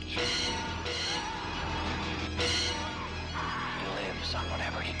revenge! He lives on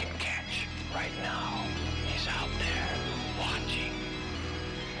whatever he can catch. Right now, he's out there, watching,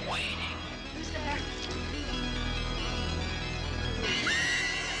 waiting. Who's there?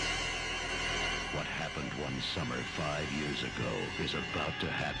 What happened one summer 5 years ago is about to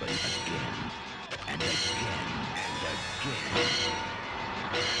happen again, and again, and again.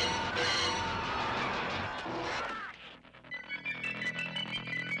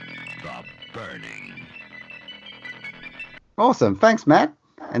 The Burning. Awesome. Thanks, Matt.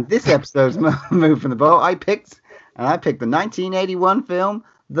 And this episode's Move from the Vault, I picked the 1981 film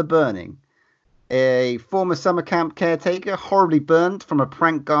The Burning. A former summer camp caretaker, horribly burned from a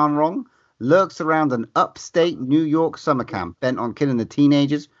prank gone wrong, lurks around an upstate New York summer camp bent on killing the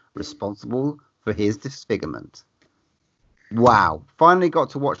teenagers responsible for his disfigurement. Wow. Finally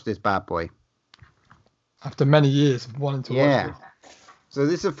got to watch this bad boy. After many years of wanting to watch it. So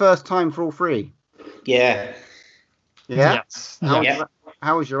this is the first time for all three. Yeah. Yeah? Yes.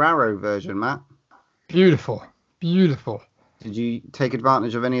 How was your Arrow version, Matt? Beautiful. Beautiful. Did you take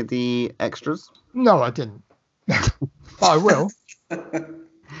advantage of any of the extras? No, I didn't. But I will.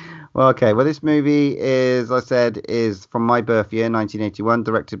 Well, okay. Well, this movie is from my birth year, 1981,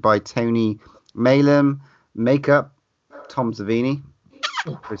 directed by Tony Maylam. Makeup, Tom Savini.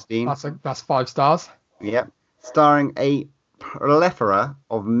 Christine. That's 5 stars. Yep. Starring a plethora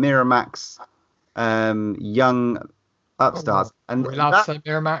of Miramax young upstarts. And We're allowed to say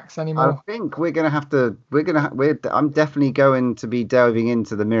Miramax I anymore? think we're gonna have to. I'm definitely going to be delving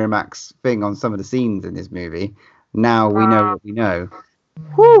into the Miramax thing on some of the scenes in this movie. Now we know what we know.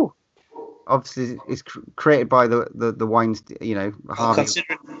 Woo! Obviously, it's created by the Weinstein. You know, Harvey.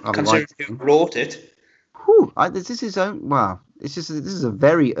 Considering who wrote it. Whew, this is his own. Wow, this is a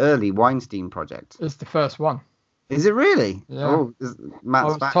very early Weinstein project. It's the first one. Is it really? Yeah. Oh, I Matt's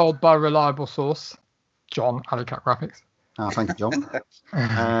was back. told by a reliable source, John, Alleycat Graphics. Oh, thank you, John.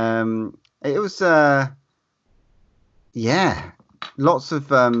 It was, yeah, lots of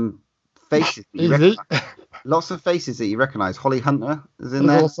faces. that you Easy. recognise. Lots of faces that you recognise. Holly Hunter is in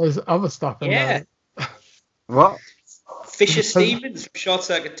There's there. also other stuff in Yeah. there. What? Fisher Stevens from Short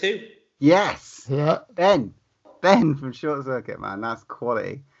Circuit 2. Yes. Yeah. Ben from Short Circuit, man, that's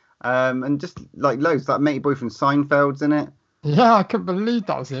quality. And just like loads, that matey boy from Seinfeld's in it. Yeah, I couldn't believe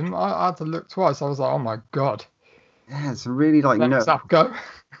that was him. I had to look twice. I was like, oh my god. Yeah, it's really like Next up, go.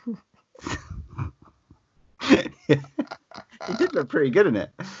 He did look pretty good in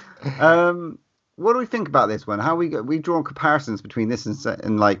it. What do we think about this one? How we drawn comparisons between this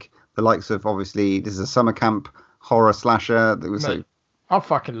and like the likes of, obviously this is a summer camp horror slasher that was Mate, I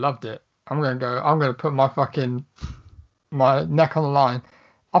fucking loved it. I'm gonna put my neck on the line.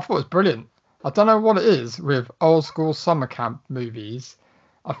 I thought it was brilliant. I don't know what it is with old school summer camp movies.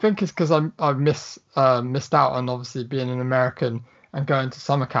 I think it's because I missed out on obviously being an American and going to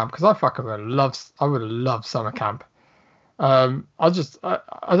summer camp, because I would have loved summer camp. I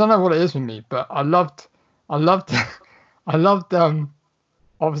don't know what it is with me, but I loved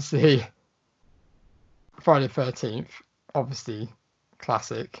obviously Friday the 13th, obviously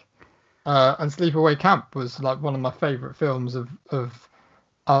classic, and Sleepaway Camp was like one of my favorite films of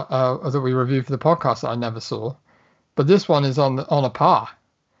that we reviewed for the podcast that I never saw, but this one is on a par.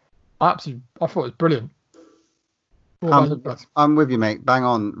 I thought it was brilliant. I'm with you, mate. Bang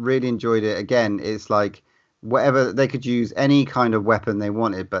on. Really enjoyed it. Again, it's like whatever, they could use any kind of weapon they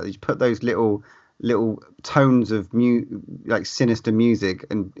wanted, but they put those little tones of like sinister music,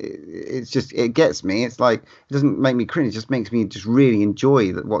 and it gets me. It's like, it doesn't make me cringe, it just makes me just really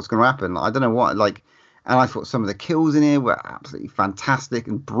enjoy what's going to happen. I don't know what, like, and I thought some of the kills in here were absolutely fantastic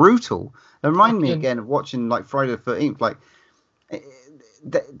and brutal. They remind me again of watching like Friday the 13th. Like,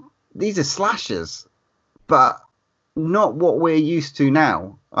 these are slashers, but not what we're used to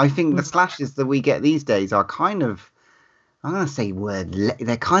now. I think the slashers that we get these days are kind of, I'm going to say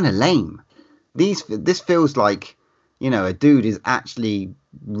they're kind of lame. This feels like, you know, a dude is actually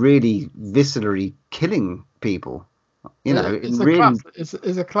really viscerally killing people. You know, it's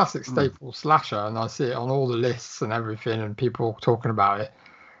a classic staple slasher, and I see it on all the lists and everything, and people talking about it.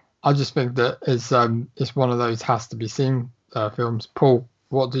 I just think that it's one of those has to be seen films. Paul,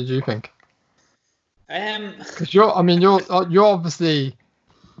 what did you think? Because you're obviously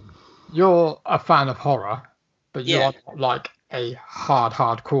a fan of horror, but you're not like a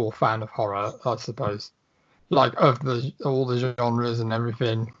hardcore fan of horror, I suppose, like of all the genres and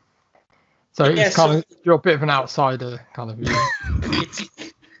everything. So it's kind of, you're a bit of an outsider kind of view.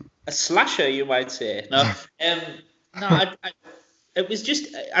 A slasher, you might say. No, it was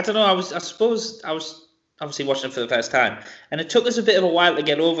just, I don't know. I suppose I was obviously watching it for the first time, and it took us a bit of a while to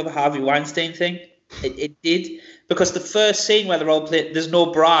get over the Harvey Weinstein thing. It did, because the first scene where they're all playing, there's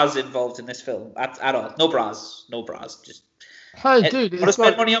no bras involved in this film at all. No bras. Just. Hey, dude, it's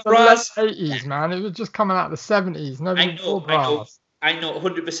like money on bras. The late 80s, man. It was just coming out of the 70s. Nobody wore bras. I know,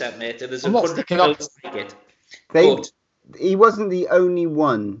 100%, mate. There's I'm 100 films like it. He wasn't the only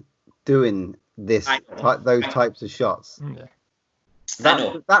one doing those types of shots. Yeah.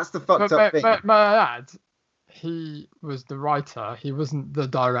 That's the fucked up thing. But my dad, he was the writer. He wasn't the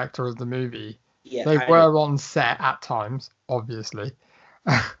director of the movie. Yeah, they were on set at times, obviously.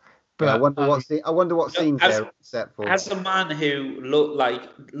 But I wonder what scenes they're set for. As a man who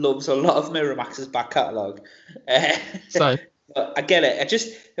loves a lot of Miramax's back catalogue, so I get it.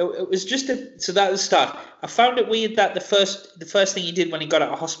 It was just so that was the start. I found it weird that the first thing he did when he got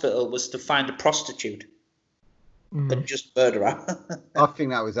out of hospital was to find a prostitute and just murder her. I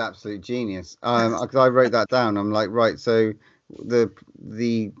think that was absolute genius. Because I wrote that down. I'm like, right. So the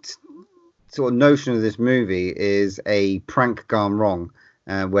sort of notion of this movie is a prank gone wrong,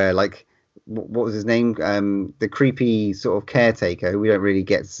 where like, what was his name? The creepy sort of caretaker who we don't really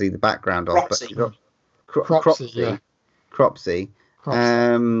get to see the background of, Cropsey,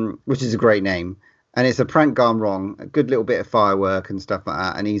 which is a great name, and it's a prank gone wrong, a good little bit of firework and stuff like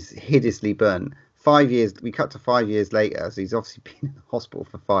that, and he's hideously burnt. 5 years. We cut to 5 years later, so he's obviously been in the hospital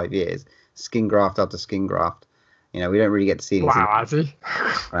for 5 years, skin graft after skin graft. You know, we don't really get to see him. Wow, has he?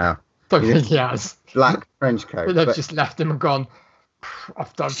 Wow. Don't think he has. Black trench coat. But they've just left him and gone. I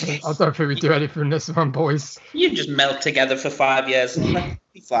don't think we do anything from this one, boys. You just melt together for 5 years and that'll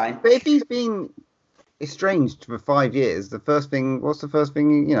be fine. But if he's been estranged for 5 years, what's the first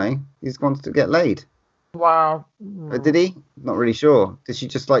thing, you know, he's wanted to get laid? Wow. Did he? Not really sure. Did she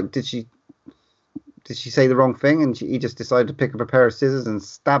just like, did she say the wrong thing and he just decided to pick up a pair of scissors and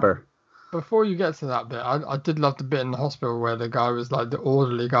stab her? Before you get to that bit, I did love the bit in the hospital where the guy was like, the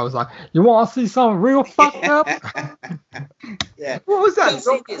orderly guy was like, you want to see something real fucked up? Yeah. What was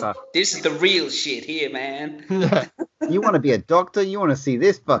that? This is the real shit here, man. Yeah. You want to be a doctor? You want to see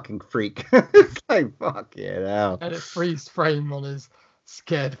this fucking freak? It's like, fuck it out. And it freeze frame on his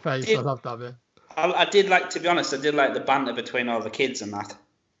scared face. I love that bit. I did like, to be honest, I did like the banter between all the kids and that.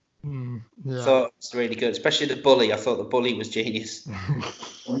 Yeah. I thought it was really good, especially the bully. I thought the bully was genius.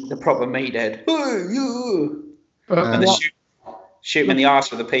 The proper meathead. And shoot him in the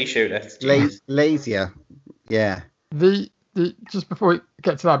arse with a pea shooter. Lazier. Yeah. The just before we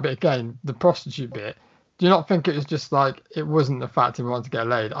get to that bit again, the prostitute bit. Do you not think it was just like it wasn't the fact he wanted to get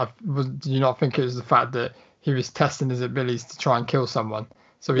laid? Do you not think it was the fact that he was testing his abilities to try and kill someone?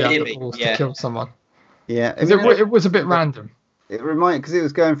 So he had the balls to kill someone. Yeah. It was a bit random. It reminded, because it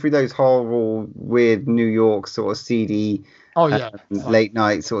was going through those horrible, weird New York sort of seedy, late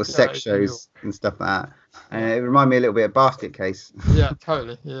night sort of sex shows and stuff like that. And it reminded me a little bit of Basket Case. Yeah,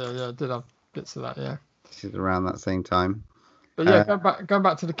 totally. Yeah, I did have bits of that. Yeah. Which is around that same time. But yeah, going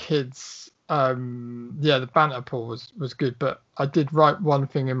back to the kids. The banter pool was good, but I did write one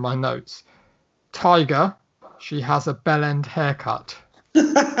thing in my notes. Tiger, she has a bell end haircut.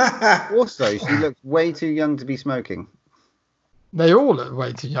 Also, she looks way too young to be smoking. They all look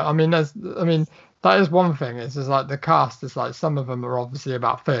way too young. I mean, that is one thing. It's just like the cast is like some of them are obviously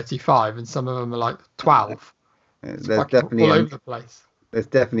about 35 and some of them are like 12. There's definitely all over the place. There's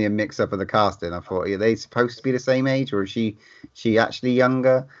definitely a mix up of the casting. I thought, are they supposed to be the same age or is she actually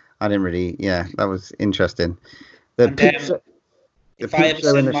younger? I didn't really. Yeah, that was interesting. If I ever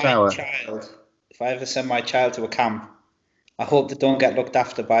send my child to a camp, I hope they don't get looked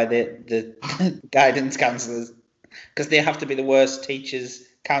after by the guidance counsellors, because they have to be the worst teachers,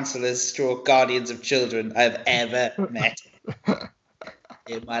 counsellors, stroke guardians of children I've ever met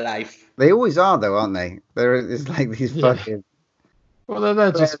in my life. They always are, though, aren't they? It's like these fucking. Well,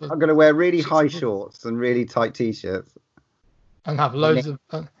 they're just. I'm going to wear really high shorts and really tight t-shirts, and have loads of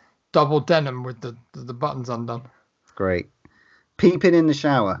double denim with the buttons undone. Great. Peeping in the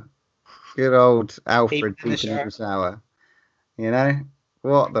shower. Good old Alfred peeping in the shower. You know?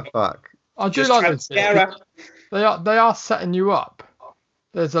 What the fuck? I do like this. They are setting you up.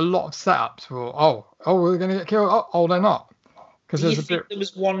 There's a lot of setups for we're gonna get killed. Oh, they're not. Because there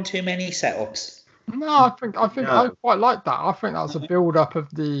was one too many setups? No, I think I quite like that. I think that's a build up of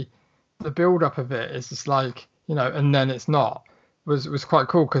the build up of it. It's just like, you know, and then it's not. Was quite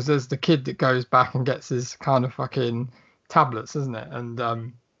cool because there's the kid that goes back and gets his kind of fucking tablets, isn't it? And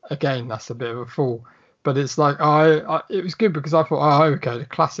again, that's a bit of a fool. But it's like, it was good because I thought, okay, the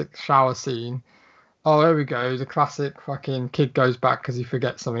classic shower scene. Oh, there we go. The classic fucking kid goes back because he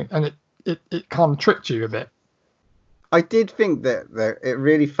forgets something. And it kind of tricked you a bit. I did think that it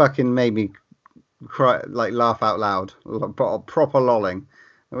really fucking made me cry, like laugh out loud, proper lolling.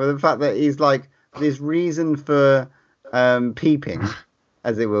 With the fact that he's like, this reason for peeping,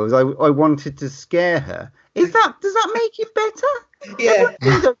 as it was, I wanted to scare her. Does that make it better? Yeah. He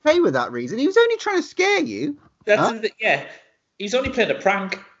was okay with that reason. He was only trying to scare you. Yeah. He's only playing a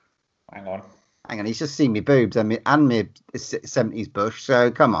prank. Hang on. He's just seen me boobs and me 70s bush.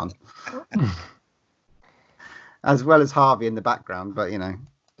 So come on. As well as Harvey in the background, but you know.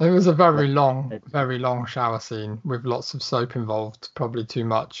 It was a very long shower scene with lots of soap involved. Probably too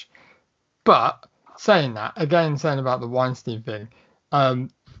much. But saying about the Weinstein thing, I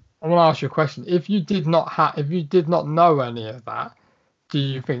want to ask you a question. If you did not know any of that, do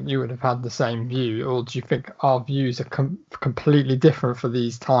you think you would have had the same view, or do you think our views are completely different for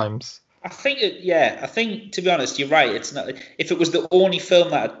these times? I think to be honest, you're right. It's not. If it was the only film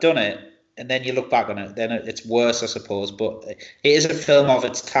that had done it, and then you look back on it, then it's worse, I suppose. But it is a film of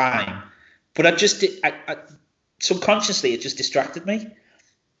its time. But I subconsciously it just distracted me,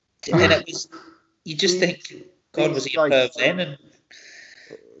 and it was. You just think, God, was he a perv then? And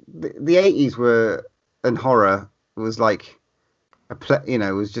the 80s were, and horror was like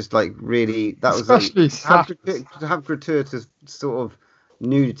it was just like really, that was especially like, to have gratuitous sort of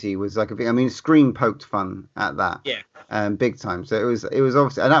nudity was like a big. I mean, Scream poked fun at that. Yeah. Big time. So it was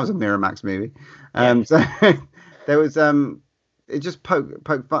obviously, and that was a Miramax movie. So there was it just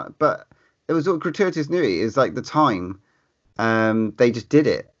poked fun, but it was all gratuitous nudity. It's like the time they just did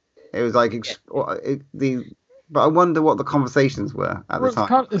it. It was like but I wonder what the conversations were at the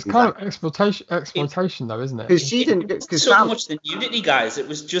time. It's kind of exploitation though, isn't it? Because she didn't. Because so much the nudity, guys. It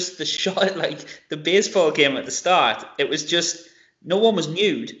was just the shot, like the baseball game at the start. It was just no one was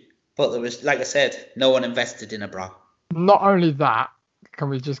nude, but there was, like I said, no one invested in a bra. Not only that, can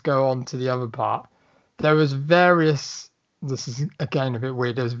we just go on to the other part? There was various. This is again a bit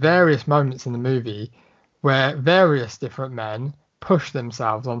weird. There's various moments in the movie where various different men push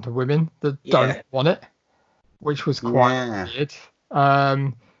themselves onto women that don't want it, which was quite weird.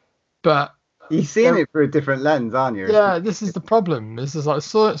 But you're seeing it through a different lens, aren't you? Yeah, this is the problem. This is like,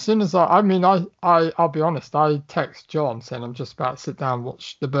 so as soon as I'll be honest, I text John saying I'm just about to sit down and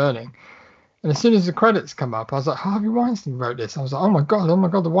watch The Burning. And as soon as the credits come up, I was like, Harvey Weinstein wrote this. I was like, oh my God,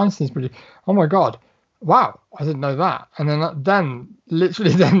 the Weinstein's pretty, oh my God. Wow, I didn't know that. And then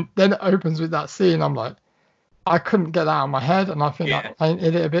it opens with that scene. I'm like, I couldn't get that out of my head, and I think that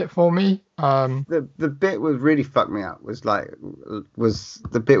painted it a bit for me. The bit was really fucked me up was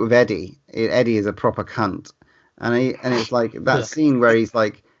the bit with Eddie. Eddie is a proper cunt, and it's like that scene where he's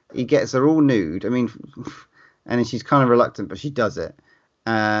like, he gets her all nude. I mean, and then she's kind of reluctant, but she does it.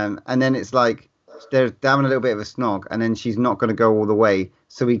 And then it's like they're having a little bit of a snog, and then she's not going to go all the way,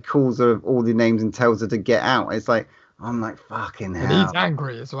 so he calls her all the names and tells her to get out. It's like, I'm like, fucking hell. And he's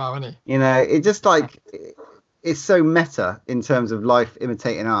angry as well, isn't he? You know, it just like. It's so meta in terms of life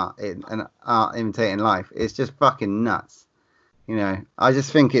imitating art and art imitating life. It's just fucking nuts. You know, I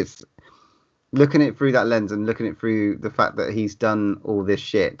just think it's looking at it through that lens and looking at it through the fact that he's done all this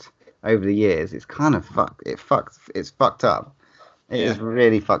shit over the years. It's kind of fucked. It's fucked up. It is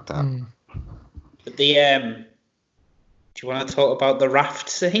really fucked up. But do you want to talk about the raft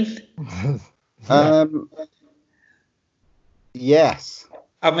scene? Yes.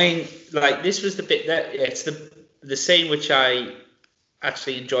 I mean, like, this was the bit that it's the scene which I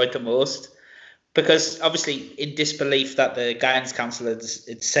actually enjoyed the most, because obviously in disbelief that the guidance counsellor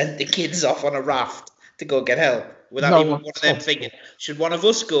had sent the kids off on a raft to go get help without even one of them thinking, should one of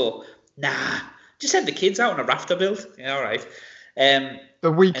us go? Nah, just send the kids out on a raft I built. Yeah, all right.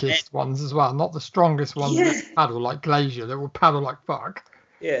 The weakest ones as well, not the strongest ones that paddle like Glacier, that will paddle like fuck.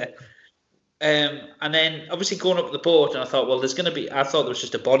 Yeah. And then obviously going up the boat, and I thought, well, I thought there was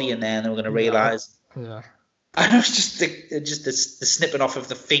just a body in there, and they were going to realise. Yeah. And it was just the snipping off of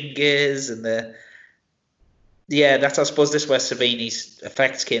the fingers and that's, I suppose, this where Savini's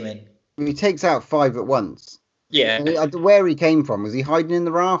effects came in. He takes out 5 at once. Yeah. Where he came from, was he hiding in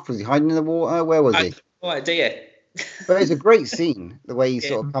the raft? Was he hiding in the water? Where was he? I have no idea. But it's a great scene, the way he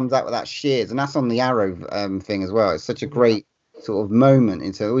sort of comes out with that shears, and that's on the arrow thing as well. It's such a great sort of moment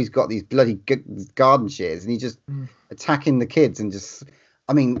into he's got these bloody garden shears, and he's just attacking the kids, and just,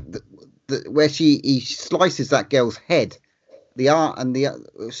 I mean, where he slices that girl's head, the art and it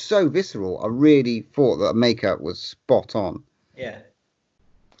was so visceral. I really thought that makeup was spot on. Yeah.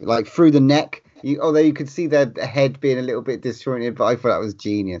 Like through the neck, although you could see their head being a little bit disjointed, but I thought that was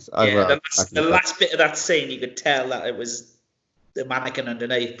genius. Yeah, the last bit of that scene, you could tell that it was the mannequin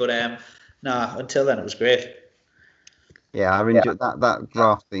underneath, but until then it was great. Yeah, I enjoyed that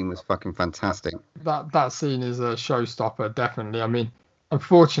raft scene was fucking fantastic. That scene is a showstopper, definitely. I mean,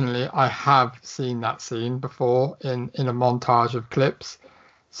 unfortunately, I have seen that scene before in a montage of clips,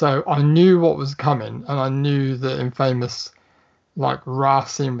 so I knew what was coming, and I knew the infamous like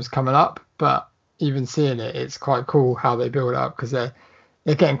raft scene was coming up. But even seeing it, it's quite cool how they build it up, because they're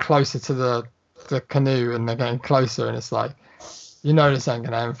getting closer to the canoe, and they're getting closer, and it's like, you know, this ain't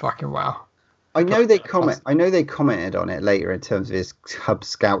gonna end fucking well. I know they commented on it later in terms of his Cub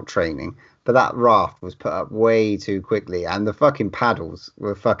Scout training, but that raft was put up way too quickly, and the fucking paddles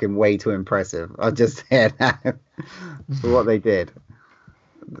were fucking way too impressive. I just said that for what they did.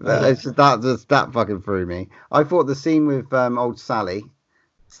 That fucking threw me. I thought the scene with old Sally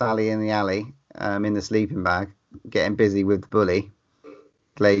in the alley, in the sleeping bag, getting busy with the bully,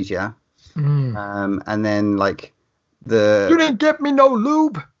 Glacier, and then like you didn't get me no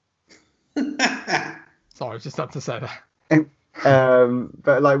lube. Sorry, just had to say that.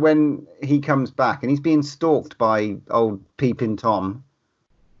 But like when he comes back and he's being stalked by old Peeping Tom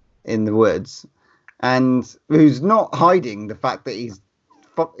in the woods, and who's not hiding the fact that he's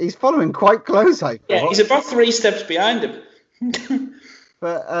following quite close. Yeah, he's about 3 steps behind him.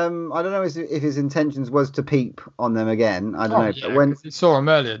 But I don't know if his intentions was to peep on them again. I don't know. Yeah, but when he saw him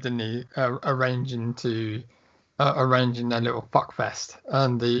earlier, didn't he? Arranging to arranging their little fuck fest,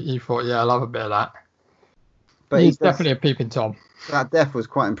 and he thought, yeah, I'll have a bit of that. But He's definitely a peeping Tom. That death was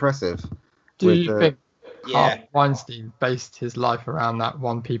quite impressive. Do you think Yeah. Weinstein based his life around that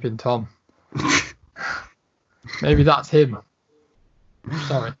one peeping Tom? Maybe that's him.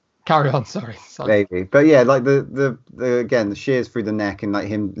 Sorry. Carry on. Sorry. Maybe, but yeah, like the again the shears through the neck and like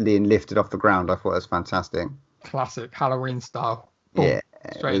him being lifted off the ground. I thought that was fantastic. Classic Halloween style. Boom, Yeah,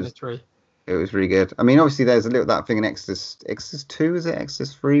 straight in the tree. It was really good. I mean, obviously there's a little that thing in Exorcist 2, is it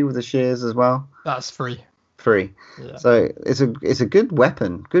Exorcist 3 with the shears as well? That's free. 3. Yeah. So it's a good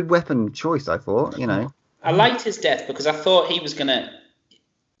weapon choice. I thought, you know. I liked his death because I thought he was gonna.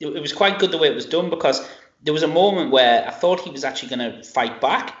 It was quite good the way it was done because there was a moment where I thought he was actually gonna fight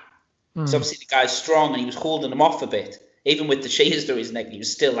back. So obviously the guy's strong and he was holding him off a bit, even with the shears through his neck. He was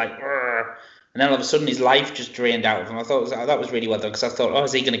still like, "Arr." And then all of a sudden his life just drained out of him. I thought that was really well done because I thought, oh,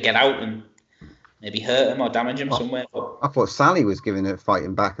 is he going to get out and maybe hurt him or damage him somewhere? But I thought Sally was giving it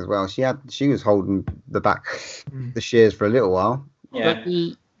fighting back as well. She was holding the shears for a little while. Yeah.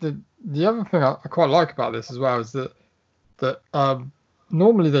 But the other thing I quite like about this as well is that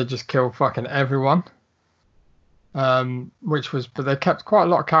normally they just kill fucking everyone. But they kept quite a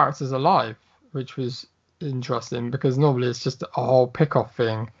lot of characters alive, which was interesting because normally it's just a whole pick-off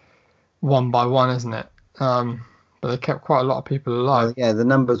thing, one by one, isn't it? But they kept quite a lot of people alive. Yeah, the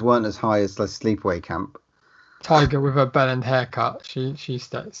numbers weren't as high as the sleepaway camp. Tiger with her bell end haircut, she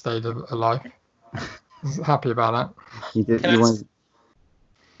stayed alive. I was happy about that.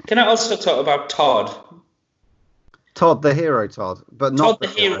 Can I also talk about Todd? Todd, the hero, Todd, but not Todd,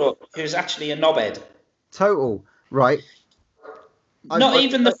 the hero, who's actually a knobhead. Total. Right.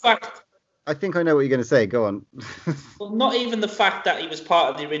 The fact. I think I know what you're going to say. Go on. Well, not even the fact that he was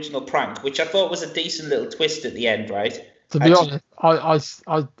part of the original prank, which I thought was a decent little twist at the end, right? To be honest,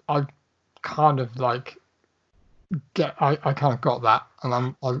 I kind of like I kind of got that,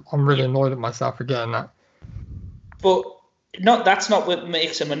 and I'm really annoyed at myself for getting that. But that's not what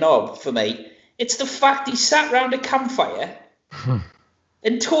makes him a knob for me. It's the fact he sat round a campfire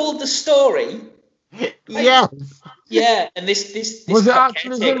and told the story. Yes. Yeah, and this was it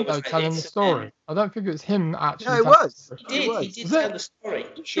actually him though telling the story? I don't think it was him actually. No, it was. He did tell the story.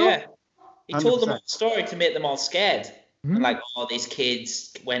 Sure? Yeah, he told them all the story to make them all scared. And like, oh, these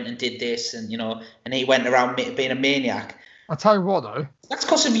kids went and did this, and and he went around being a maniac. I tell you what though. That's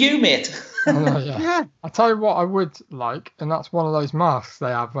because of you, mate. Yeah. I tell you what, I would like, and that's one of those masks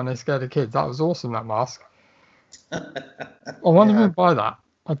they have when they scare the kids. That was awesome. That mask. I wonder if I'd buy that.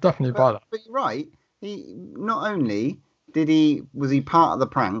 I'd definitely buy that. But you're right. He not only was he part of the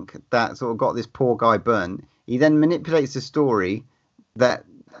prank that sort of got this poor guy burnt, he then manipulates the story that,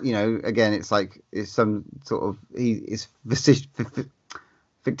 again, it's some sort of, he is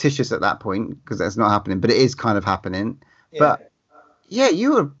fictitious at that point because that's not happening, but it is kind of happening. Yeah. But yeah,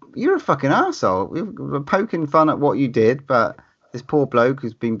 you're a fucking arsehole. We're poking fun at what you did, but this poor bloke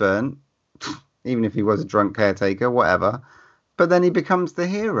who's been burnt, even if he was a drunk caretaker, whatever, but then he becomes the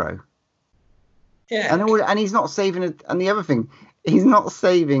hero. Yeah. And he's not saving it. And the other thing, he's not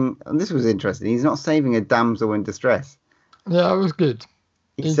saving. And this was interesting. He's not saving a damsel in distress. Yeah, it was good.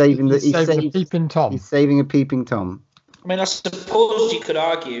 He's saving a peeping Tom. He's saving a peeping Tom. I mean, I suppose you could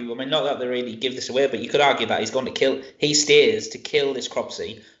argue. I mean, not that they really give this away, but you could argue that he stays to kill this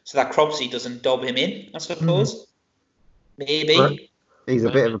Cropsey, so that Cropsey doesn't dob him in. I suppose. Maybe. He's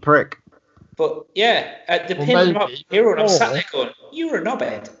a bit of a prick. But yeah, the pin about hero, and I'm sat there going, "You were a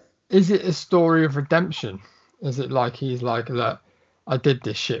knobhead." Is it a story of redemption? Is it like he's like, look, I did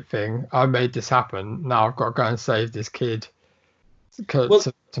this shit thing. I made this happen. Now I've got to go and save this kid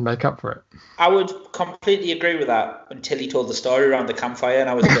to make up for it. I would completely agree with that until he told the story around the campfire, and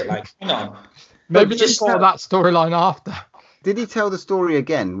I was a bit like, hang on. Maybe just saw that storyline after. Did he tell the story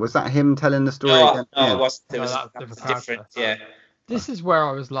again? Was that him telling the story again? No, it wasn't. It was different. Yeah. This is where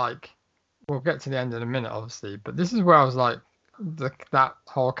I was like, we'll get to the end in a minute, obviously, but this is where I was like, that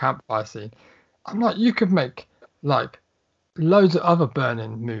whole campfire scene. I'm like, you could make like loads of other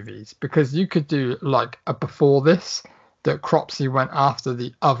burning movies because you could do like a before this that Cropsey went after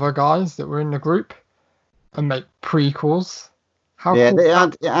the other guys that were in the group and make prequels. Cool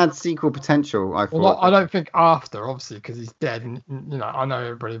it had sequel potential. I thought. Well, I don't think after, obviously, because he's dead, and I know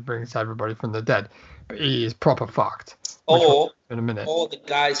everybody brings everybody from the dead, but he is proper fucked. Or in a minute, all the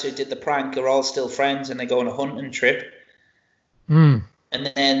guys who did the prank are all still friends, and they go on a hunting trip. And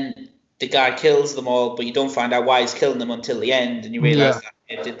then the guy kills them all, but you don't find out why he's killing them until the end, and you realise that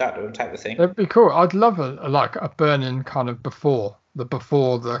he did that to him, type of thing. It'd be cool. I'd love a burning kind of before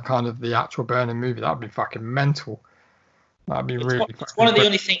the kind of the actual burning movie. That'd be fucking mental. That'd be It's really. it's one of the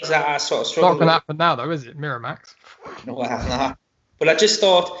only things that I sort of It's struggle not going to with. happen now, though, is it? Miramax. Well, nah. But I just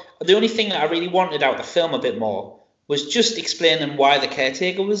thought the only thing that I really wanted out of the film a bit more was just explaining why the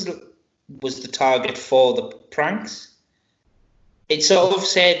caretaker was the target for the pranks. It sort of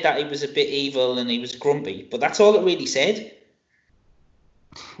said that he was a bit evil and he was grumpy, but that's all it really said.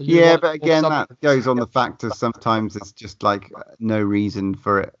 Yeah, but again, that goes on the fact that sometimes it's just like no reason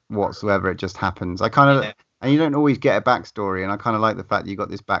for it whatsoever. It just happens. I kind of, and you don't always get a backstory, and I kind of like the fact that you got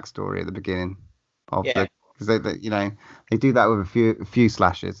this backstory at the beginning of the, because they do that with a few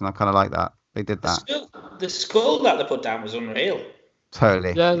slashes, and I kind of like that they did that. The skull that they put down was unreal.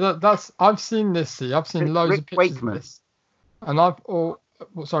 Totally. Yeah, that's. I've seen this. See, I've seen loads of pictures Wakeman. of this, and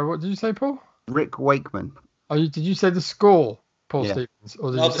sorry, what did you say, Paul? Rick Wakeman. Oh, did you say the skull, Paul Yeah. Stevens,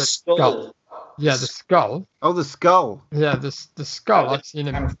 or did No, you the say skull. Yeah, the skull. Oh, the skull. Yeah, the skull. I've seen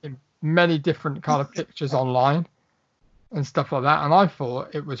in many different kind of pictures online and stuff like that, and I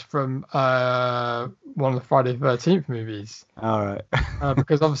thought it was from one of the Friday the 13th movies. All right.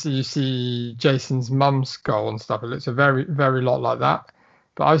 Because obviously you see Jason's mum's skull and stuff. It looks a very, very lot like that.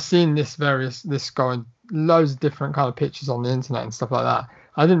 But I've seen this skull in loads of different kind of pictures on the internet and stuff like that.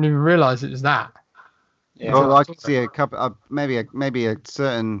 I didn't even realise it was that. Yeah. Well, I could see a couple, maybe a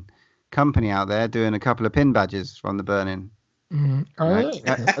certain company out there doing a couple of pin badges from the burning. Oh, Right?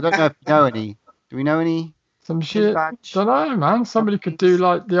 yeah. I don't know if you know any. Do we know any? Some shit. badge? Don't know, man. Somebody could do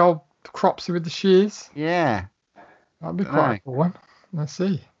like the old Cropsy with the shears. Yeah. That'd be Dunno. quite a cool one. Let's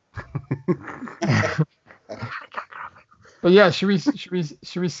see. But yeah, should we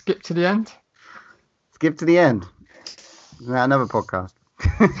skip to the end? Skip to the end. Yeah, another podcast.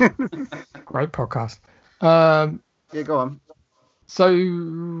 Great podcast. Yeah, go on.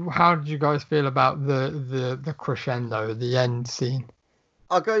 So how did you guys feel about the crescendo, the end scene?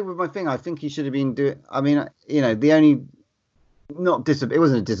 I'll go with my thing. I think he should have been doing. I mean, the only it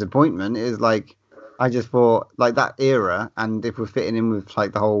wasn't a disappointment. It was like I just thought like that era, and if we're fitting in with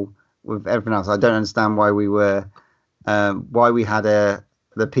like the whole with everything else, I don't understand why we had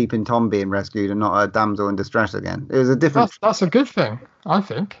the peeping Tom being rescued and not a damsel in distress again. It was a different. That's a good thing, I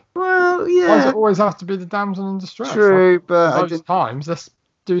think. Well, Why does yeah, it always have to be the damsel in distress? true, Like, but I most didn't. times, let's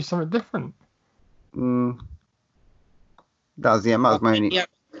do something different. That was my only. Yeah.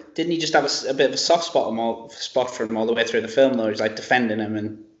 Didn't he just have a bit of a soft spot for him all the way through the film, though? He's like defending him,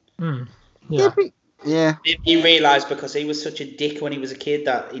 and Yeah. he realised because he was such a dick when he was a kid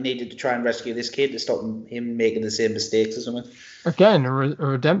that he needed to try and rescue this kid to stop him making the same mistakes or something. Again, a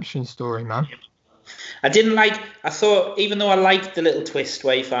redemption story, man. I thought, even though I liked the little twist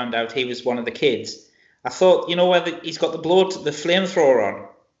where he found out he was one of the kids, I thought, where he's got the flamethrower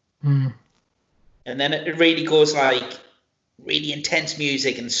on, and then it really goes like really intense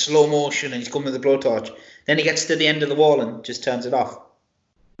music and slow motion, and he's coming with the blowtorch. Then he gets to the end of the wall and just turns it off.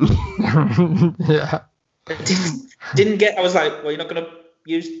 Yeah. Didn't get. I was like, well, you're not going to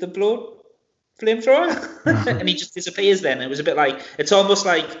use the flamethrower, and he just disappears. Then it was a bit like it's almost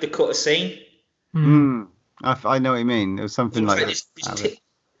like the cut a scene. I know what you mean. It was something like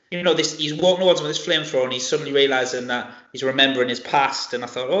He's walking towards him with this flamethrower, and he's suddenly realizing that he's remembering his past. And I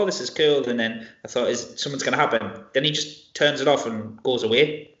thought, oh, this is cool. And then I thought, something's going to happen? Then he just turns it off and goes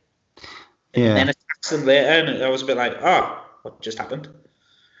away. Yeah. And then attacks them later, and I was a bit like, oh, what just happened?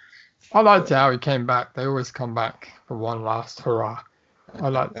 I liked how he came back. They always come back for one last hurrah. I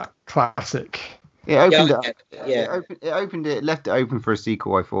like that classic. It opened Yeah, it up. yeah. It left it open for a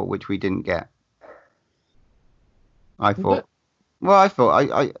sequel. I thought, which we didn't get. I thought.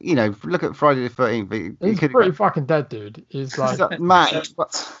 Look at Friday the 13th. He's pretty fucking dead, dude. He's like Matt,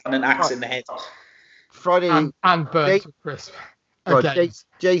 And an axe in the head. Friday and burnt to crisp. God, Again.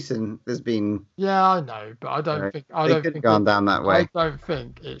 Jason has been. Yeah, I know, but I don't think gone down that way. I don't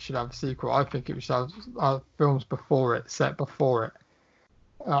think it should have a sequel. I think it should have films before it, set before it.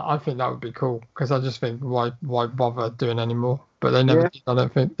 I think that would be cool because I just think why bother doing any more? But they never did. I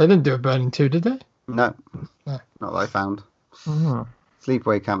don't think they didn't do a Burning 2, did they? No, not that I found. Mm-hmm.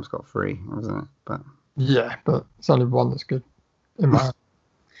 Sleepaway Camp's got 3, wasn't it? But yeah, but it's only one that's good in my.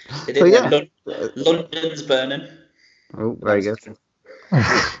 They did London's Burning. Oh, very good. really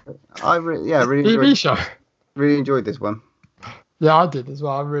TV enjoyed. show. Really enjoyed this one. Yeah, I did as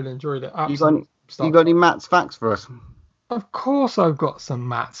well. I really enjoyed it. You got any Matt's facts for us? Of course, I've got some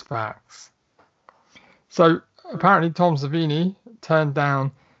Matt's facts. So apparently, Tom Savini turned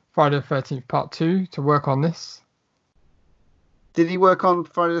down Friday the 13th Part 2 to work on this. Did he work on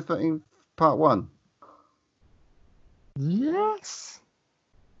Friday the 13th Part 1? Yes.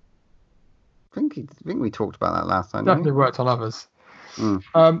 I think we talked about that last time. Definitely worked on others.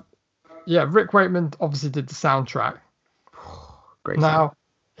 Yeah, Rick Wakeman obviously did the soundtrack. Great Now,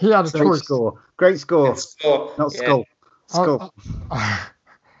 he had a score. choice. Great score. So, Not yeah. skull. Skull.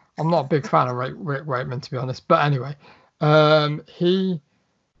 I'm not a big fan of Rick Wakeman, to be honest. But anyway, he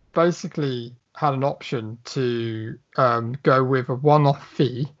basically had an option to go with a one-off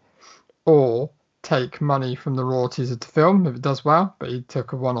fee or take money from the royalties of the film if it does well. But he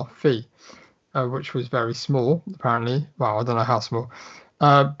took a one-off fee, which was very small, apparently. Well, I don't know how small.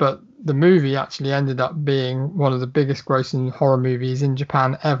 But the movie actually ended up being one of the biggest grossing horror movies in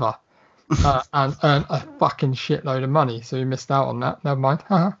Japan ever. And earned a fucking shitload of money, so he missed out on that. Never mind.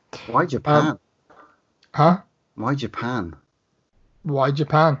 Why Japan? Why Japan? Why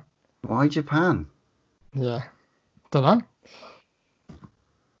Japan? Why Japan? Yeah, don't know.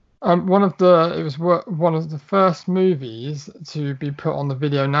 It was one of the first movies to be put on the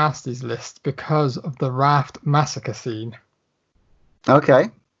Video Nasties list because of the Raft massacre scene.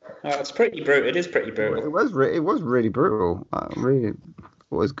 Okay. It's pretty brutal. It is pretty brutal. It was really brutal.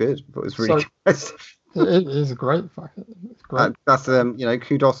 It was good. It was really good. It is a great fucking. It's great. That's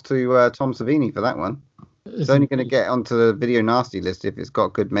kudos to Tom Savini for that one. It's only going to get onto the Video Nasty list if it's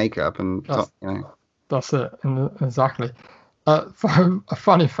got good makeup and That's it, exactly. For a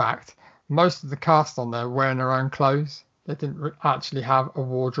funny fact, most of the cast on there wearing their own clothes. They didn't actually have a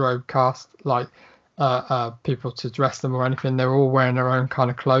wardrobe cast like people to dress them or anything. They were all wearing their own kind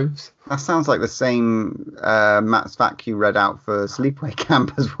of clothes. That sounds like the same Matt's vacuum read out for Sleepaway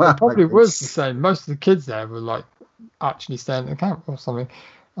Camp as well. It probably was the same. Most of the kids there were like actually staying at the camp or something.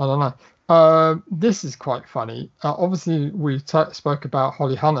 I don't know. This is quite funny. Obviously, we spoke about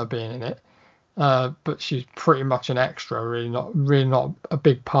Holly Hunter being in it, but she's pretty much an extra. Really not a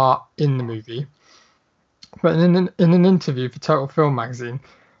big part in the movie. But in an interview for Total Film magazine,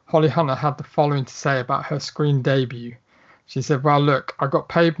 Holly Hunter had the following to say about her screen debut. She said, "Well, look, I got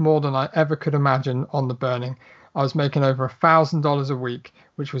paid more than I ever could imagine on The Burning. I was making over $1,000 a week,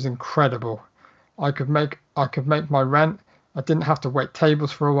 which was incredible. I could make my rent. I didn't have to wait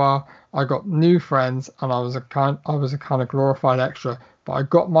tables for a while. I got new friends, and I was a kind of glorified extra. But I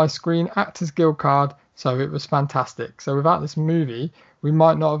got my Screen Actors Guild card, so it was fantastic. So without this movie, we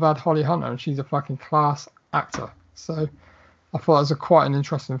might not have had Holly Hunter, and she's a fucking class actor. So I thought it was quite an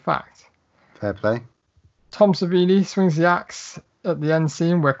interesting fact." Fair play. Tom Savini swings the axe at the end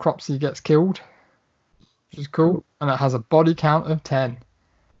scene where Cropsey gets killed, which is cool, and it has a body count of 10.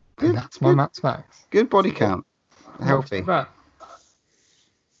 Good, and that's my Max Max. Good body count. Healthy.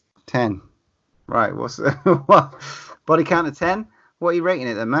 10. Right, what's what body count of 10? What are you rating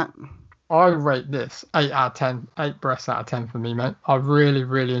it then, Matt? I rate this 8 out of 10. 8 breaths out of 10 for me, mate. I really,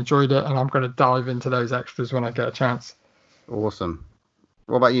 really enjoyed it, and I'm going to dive into those extras when I get a chance. Awesome.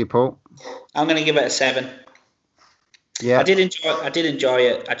 What about you, Paul? I'm going to give it a 7. Yeah. I did enjoy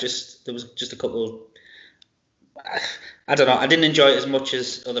it. There was just a couple. I don't know. I didn't enjoy it as much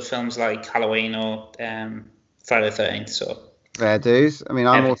as other films like Halloween or Friday the 13th. So fair dues. I mean,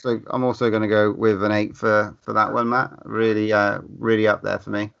 I'm also going to go with an 8 for that one, Matt. Really up there for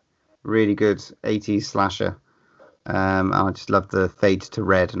me. Really good 80s slasher. I just love the fade to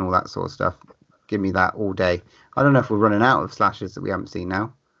red and all that sort of stuff. Give me that all day. I don't know if we're running out of slashers that we haven't seen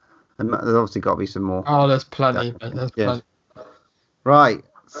now. And there's obviously got to be some more. Oh, there's plenty. There's plenty. Right.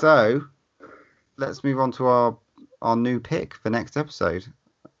 So let's move on to our new pick for next episode.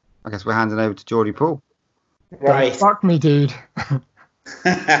 I guess we're handing over to Geordie Paul. Right. Don't fuck me, dude.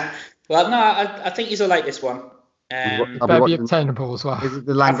 Well, no, I think you'll like this one. It better be obtainable as well. Is it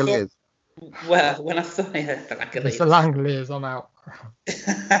the Langoliers? Well, when I thought the Langoliers. It's the Langoliers, I'm out.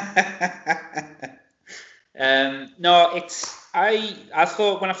 No, I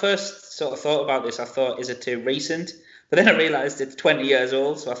thought when I first sort of thought about this, I thought, is it too recent? But then I realised it's 20 years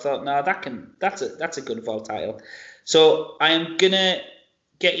old, so I thought, no, that's a good vault title. So I am gonna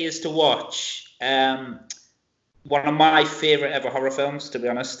get you to watch one of my favourite ever horror films. To be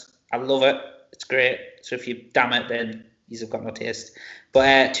honest, I love it. It's great. So if you damn it, then you've got no taste.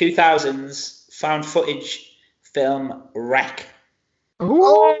 But 2000s found footage film Wreck.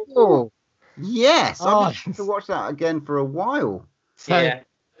 Oh, yes! Oh, I've been to watch that again for a while. Same.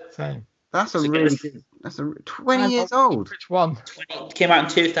 That's So really good. That's 20 years old. Which one? It came out in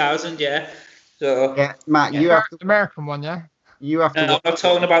 2000, yeah. So Yeah, Matt, you have to. American one, yeah. You have to. no, I'm not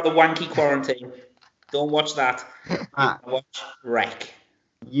talking about the wanky quarantine. Don't watch that. Matt, Watch Wreck.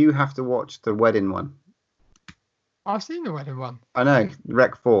 you have to watch the wedding one. I've seen the wedding one. I know,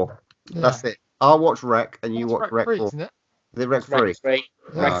 Wreck 4. Yeah. That's it. I'll watch Wreck and you watch Wreck 3, 4. isn't it? Is it Wreck 3? Wreck 3.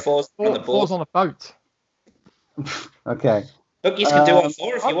 Yeah. Wreck 4's on the board. 4's on a boat. Okay. Look, you can do all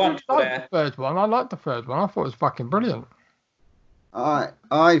 4 if I you want. really But, liked the third one. I liked the third one. I thought it was fucking brilliant.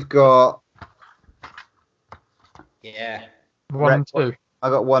 I've got. yeah. 1 and 2. I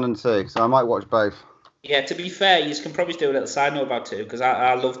got 1 and 2, so I might watch both. Yeah, to be fair, you can probably do a little side note about 2 because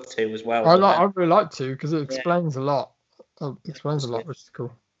I love 2 as well. I really like 2 because it explains a lot. It explains a lot, which is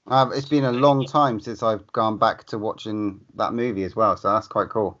cool. It's been a long time since I've gone back to watching that movie as well, so that's quite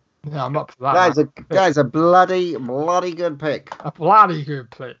cool. Yeah, I'm up for that. That is a bloody good pick. A bloody good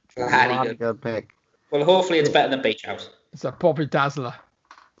pick. Bloody good pick. Well, hopefully it's better than Beach House. It's a Bobby Dazzler.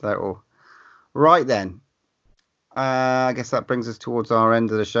 Total. Right then. I guess that brings us towards our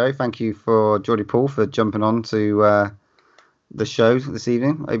end of the show. Thank you for Geordie Paul for jumping on to the show this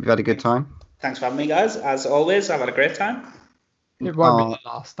evening. I hope you've had a good time. Thanks for having me, guys. As always, I've had a great time. It won't be the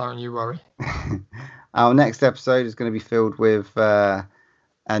last, don't you worry. Our next episode is going to be filled with a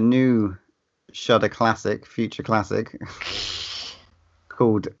new Shudder classic, future classic,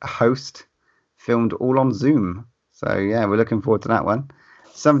 called Host, filmed all on Zoom. So, yeah, we're looking forward to that one.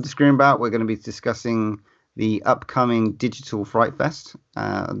 Something to scream about. We're going to be discussing the upcoming Digital Fright Fest,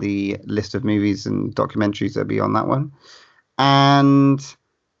 the list of movies and documentaries that'll be on that one. And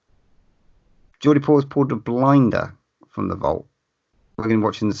Geordie Paul has pulled a blinder from the vault. We're going to be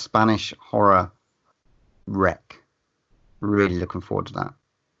watching the Spanish horror Wreck. Really looking forward to that.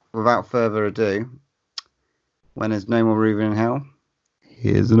 Without further ado, when there's no more Ruben in hell,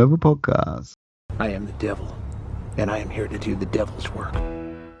 here's another podcast. I am the devil, and I am here to do the devil's work.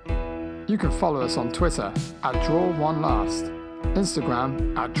 You can follow us on Twitter at DrawOneLast,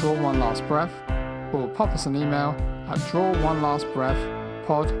 Instagram at DrawOneLastBreath, or pop us an email at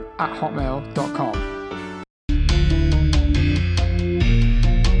DrawOneLastBreathPod@hotmail.com.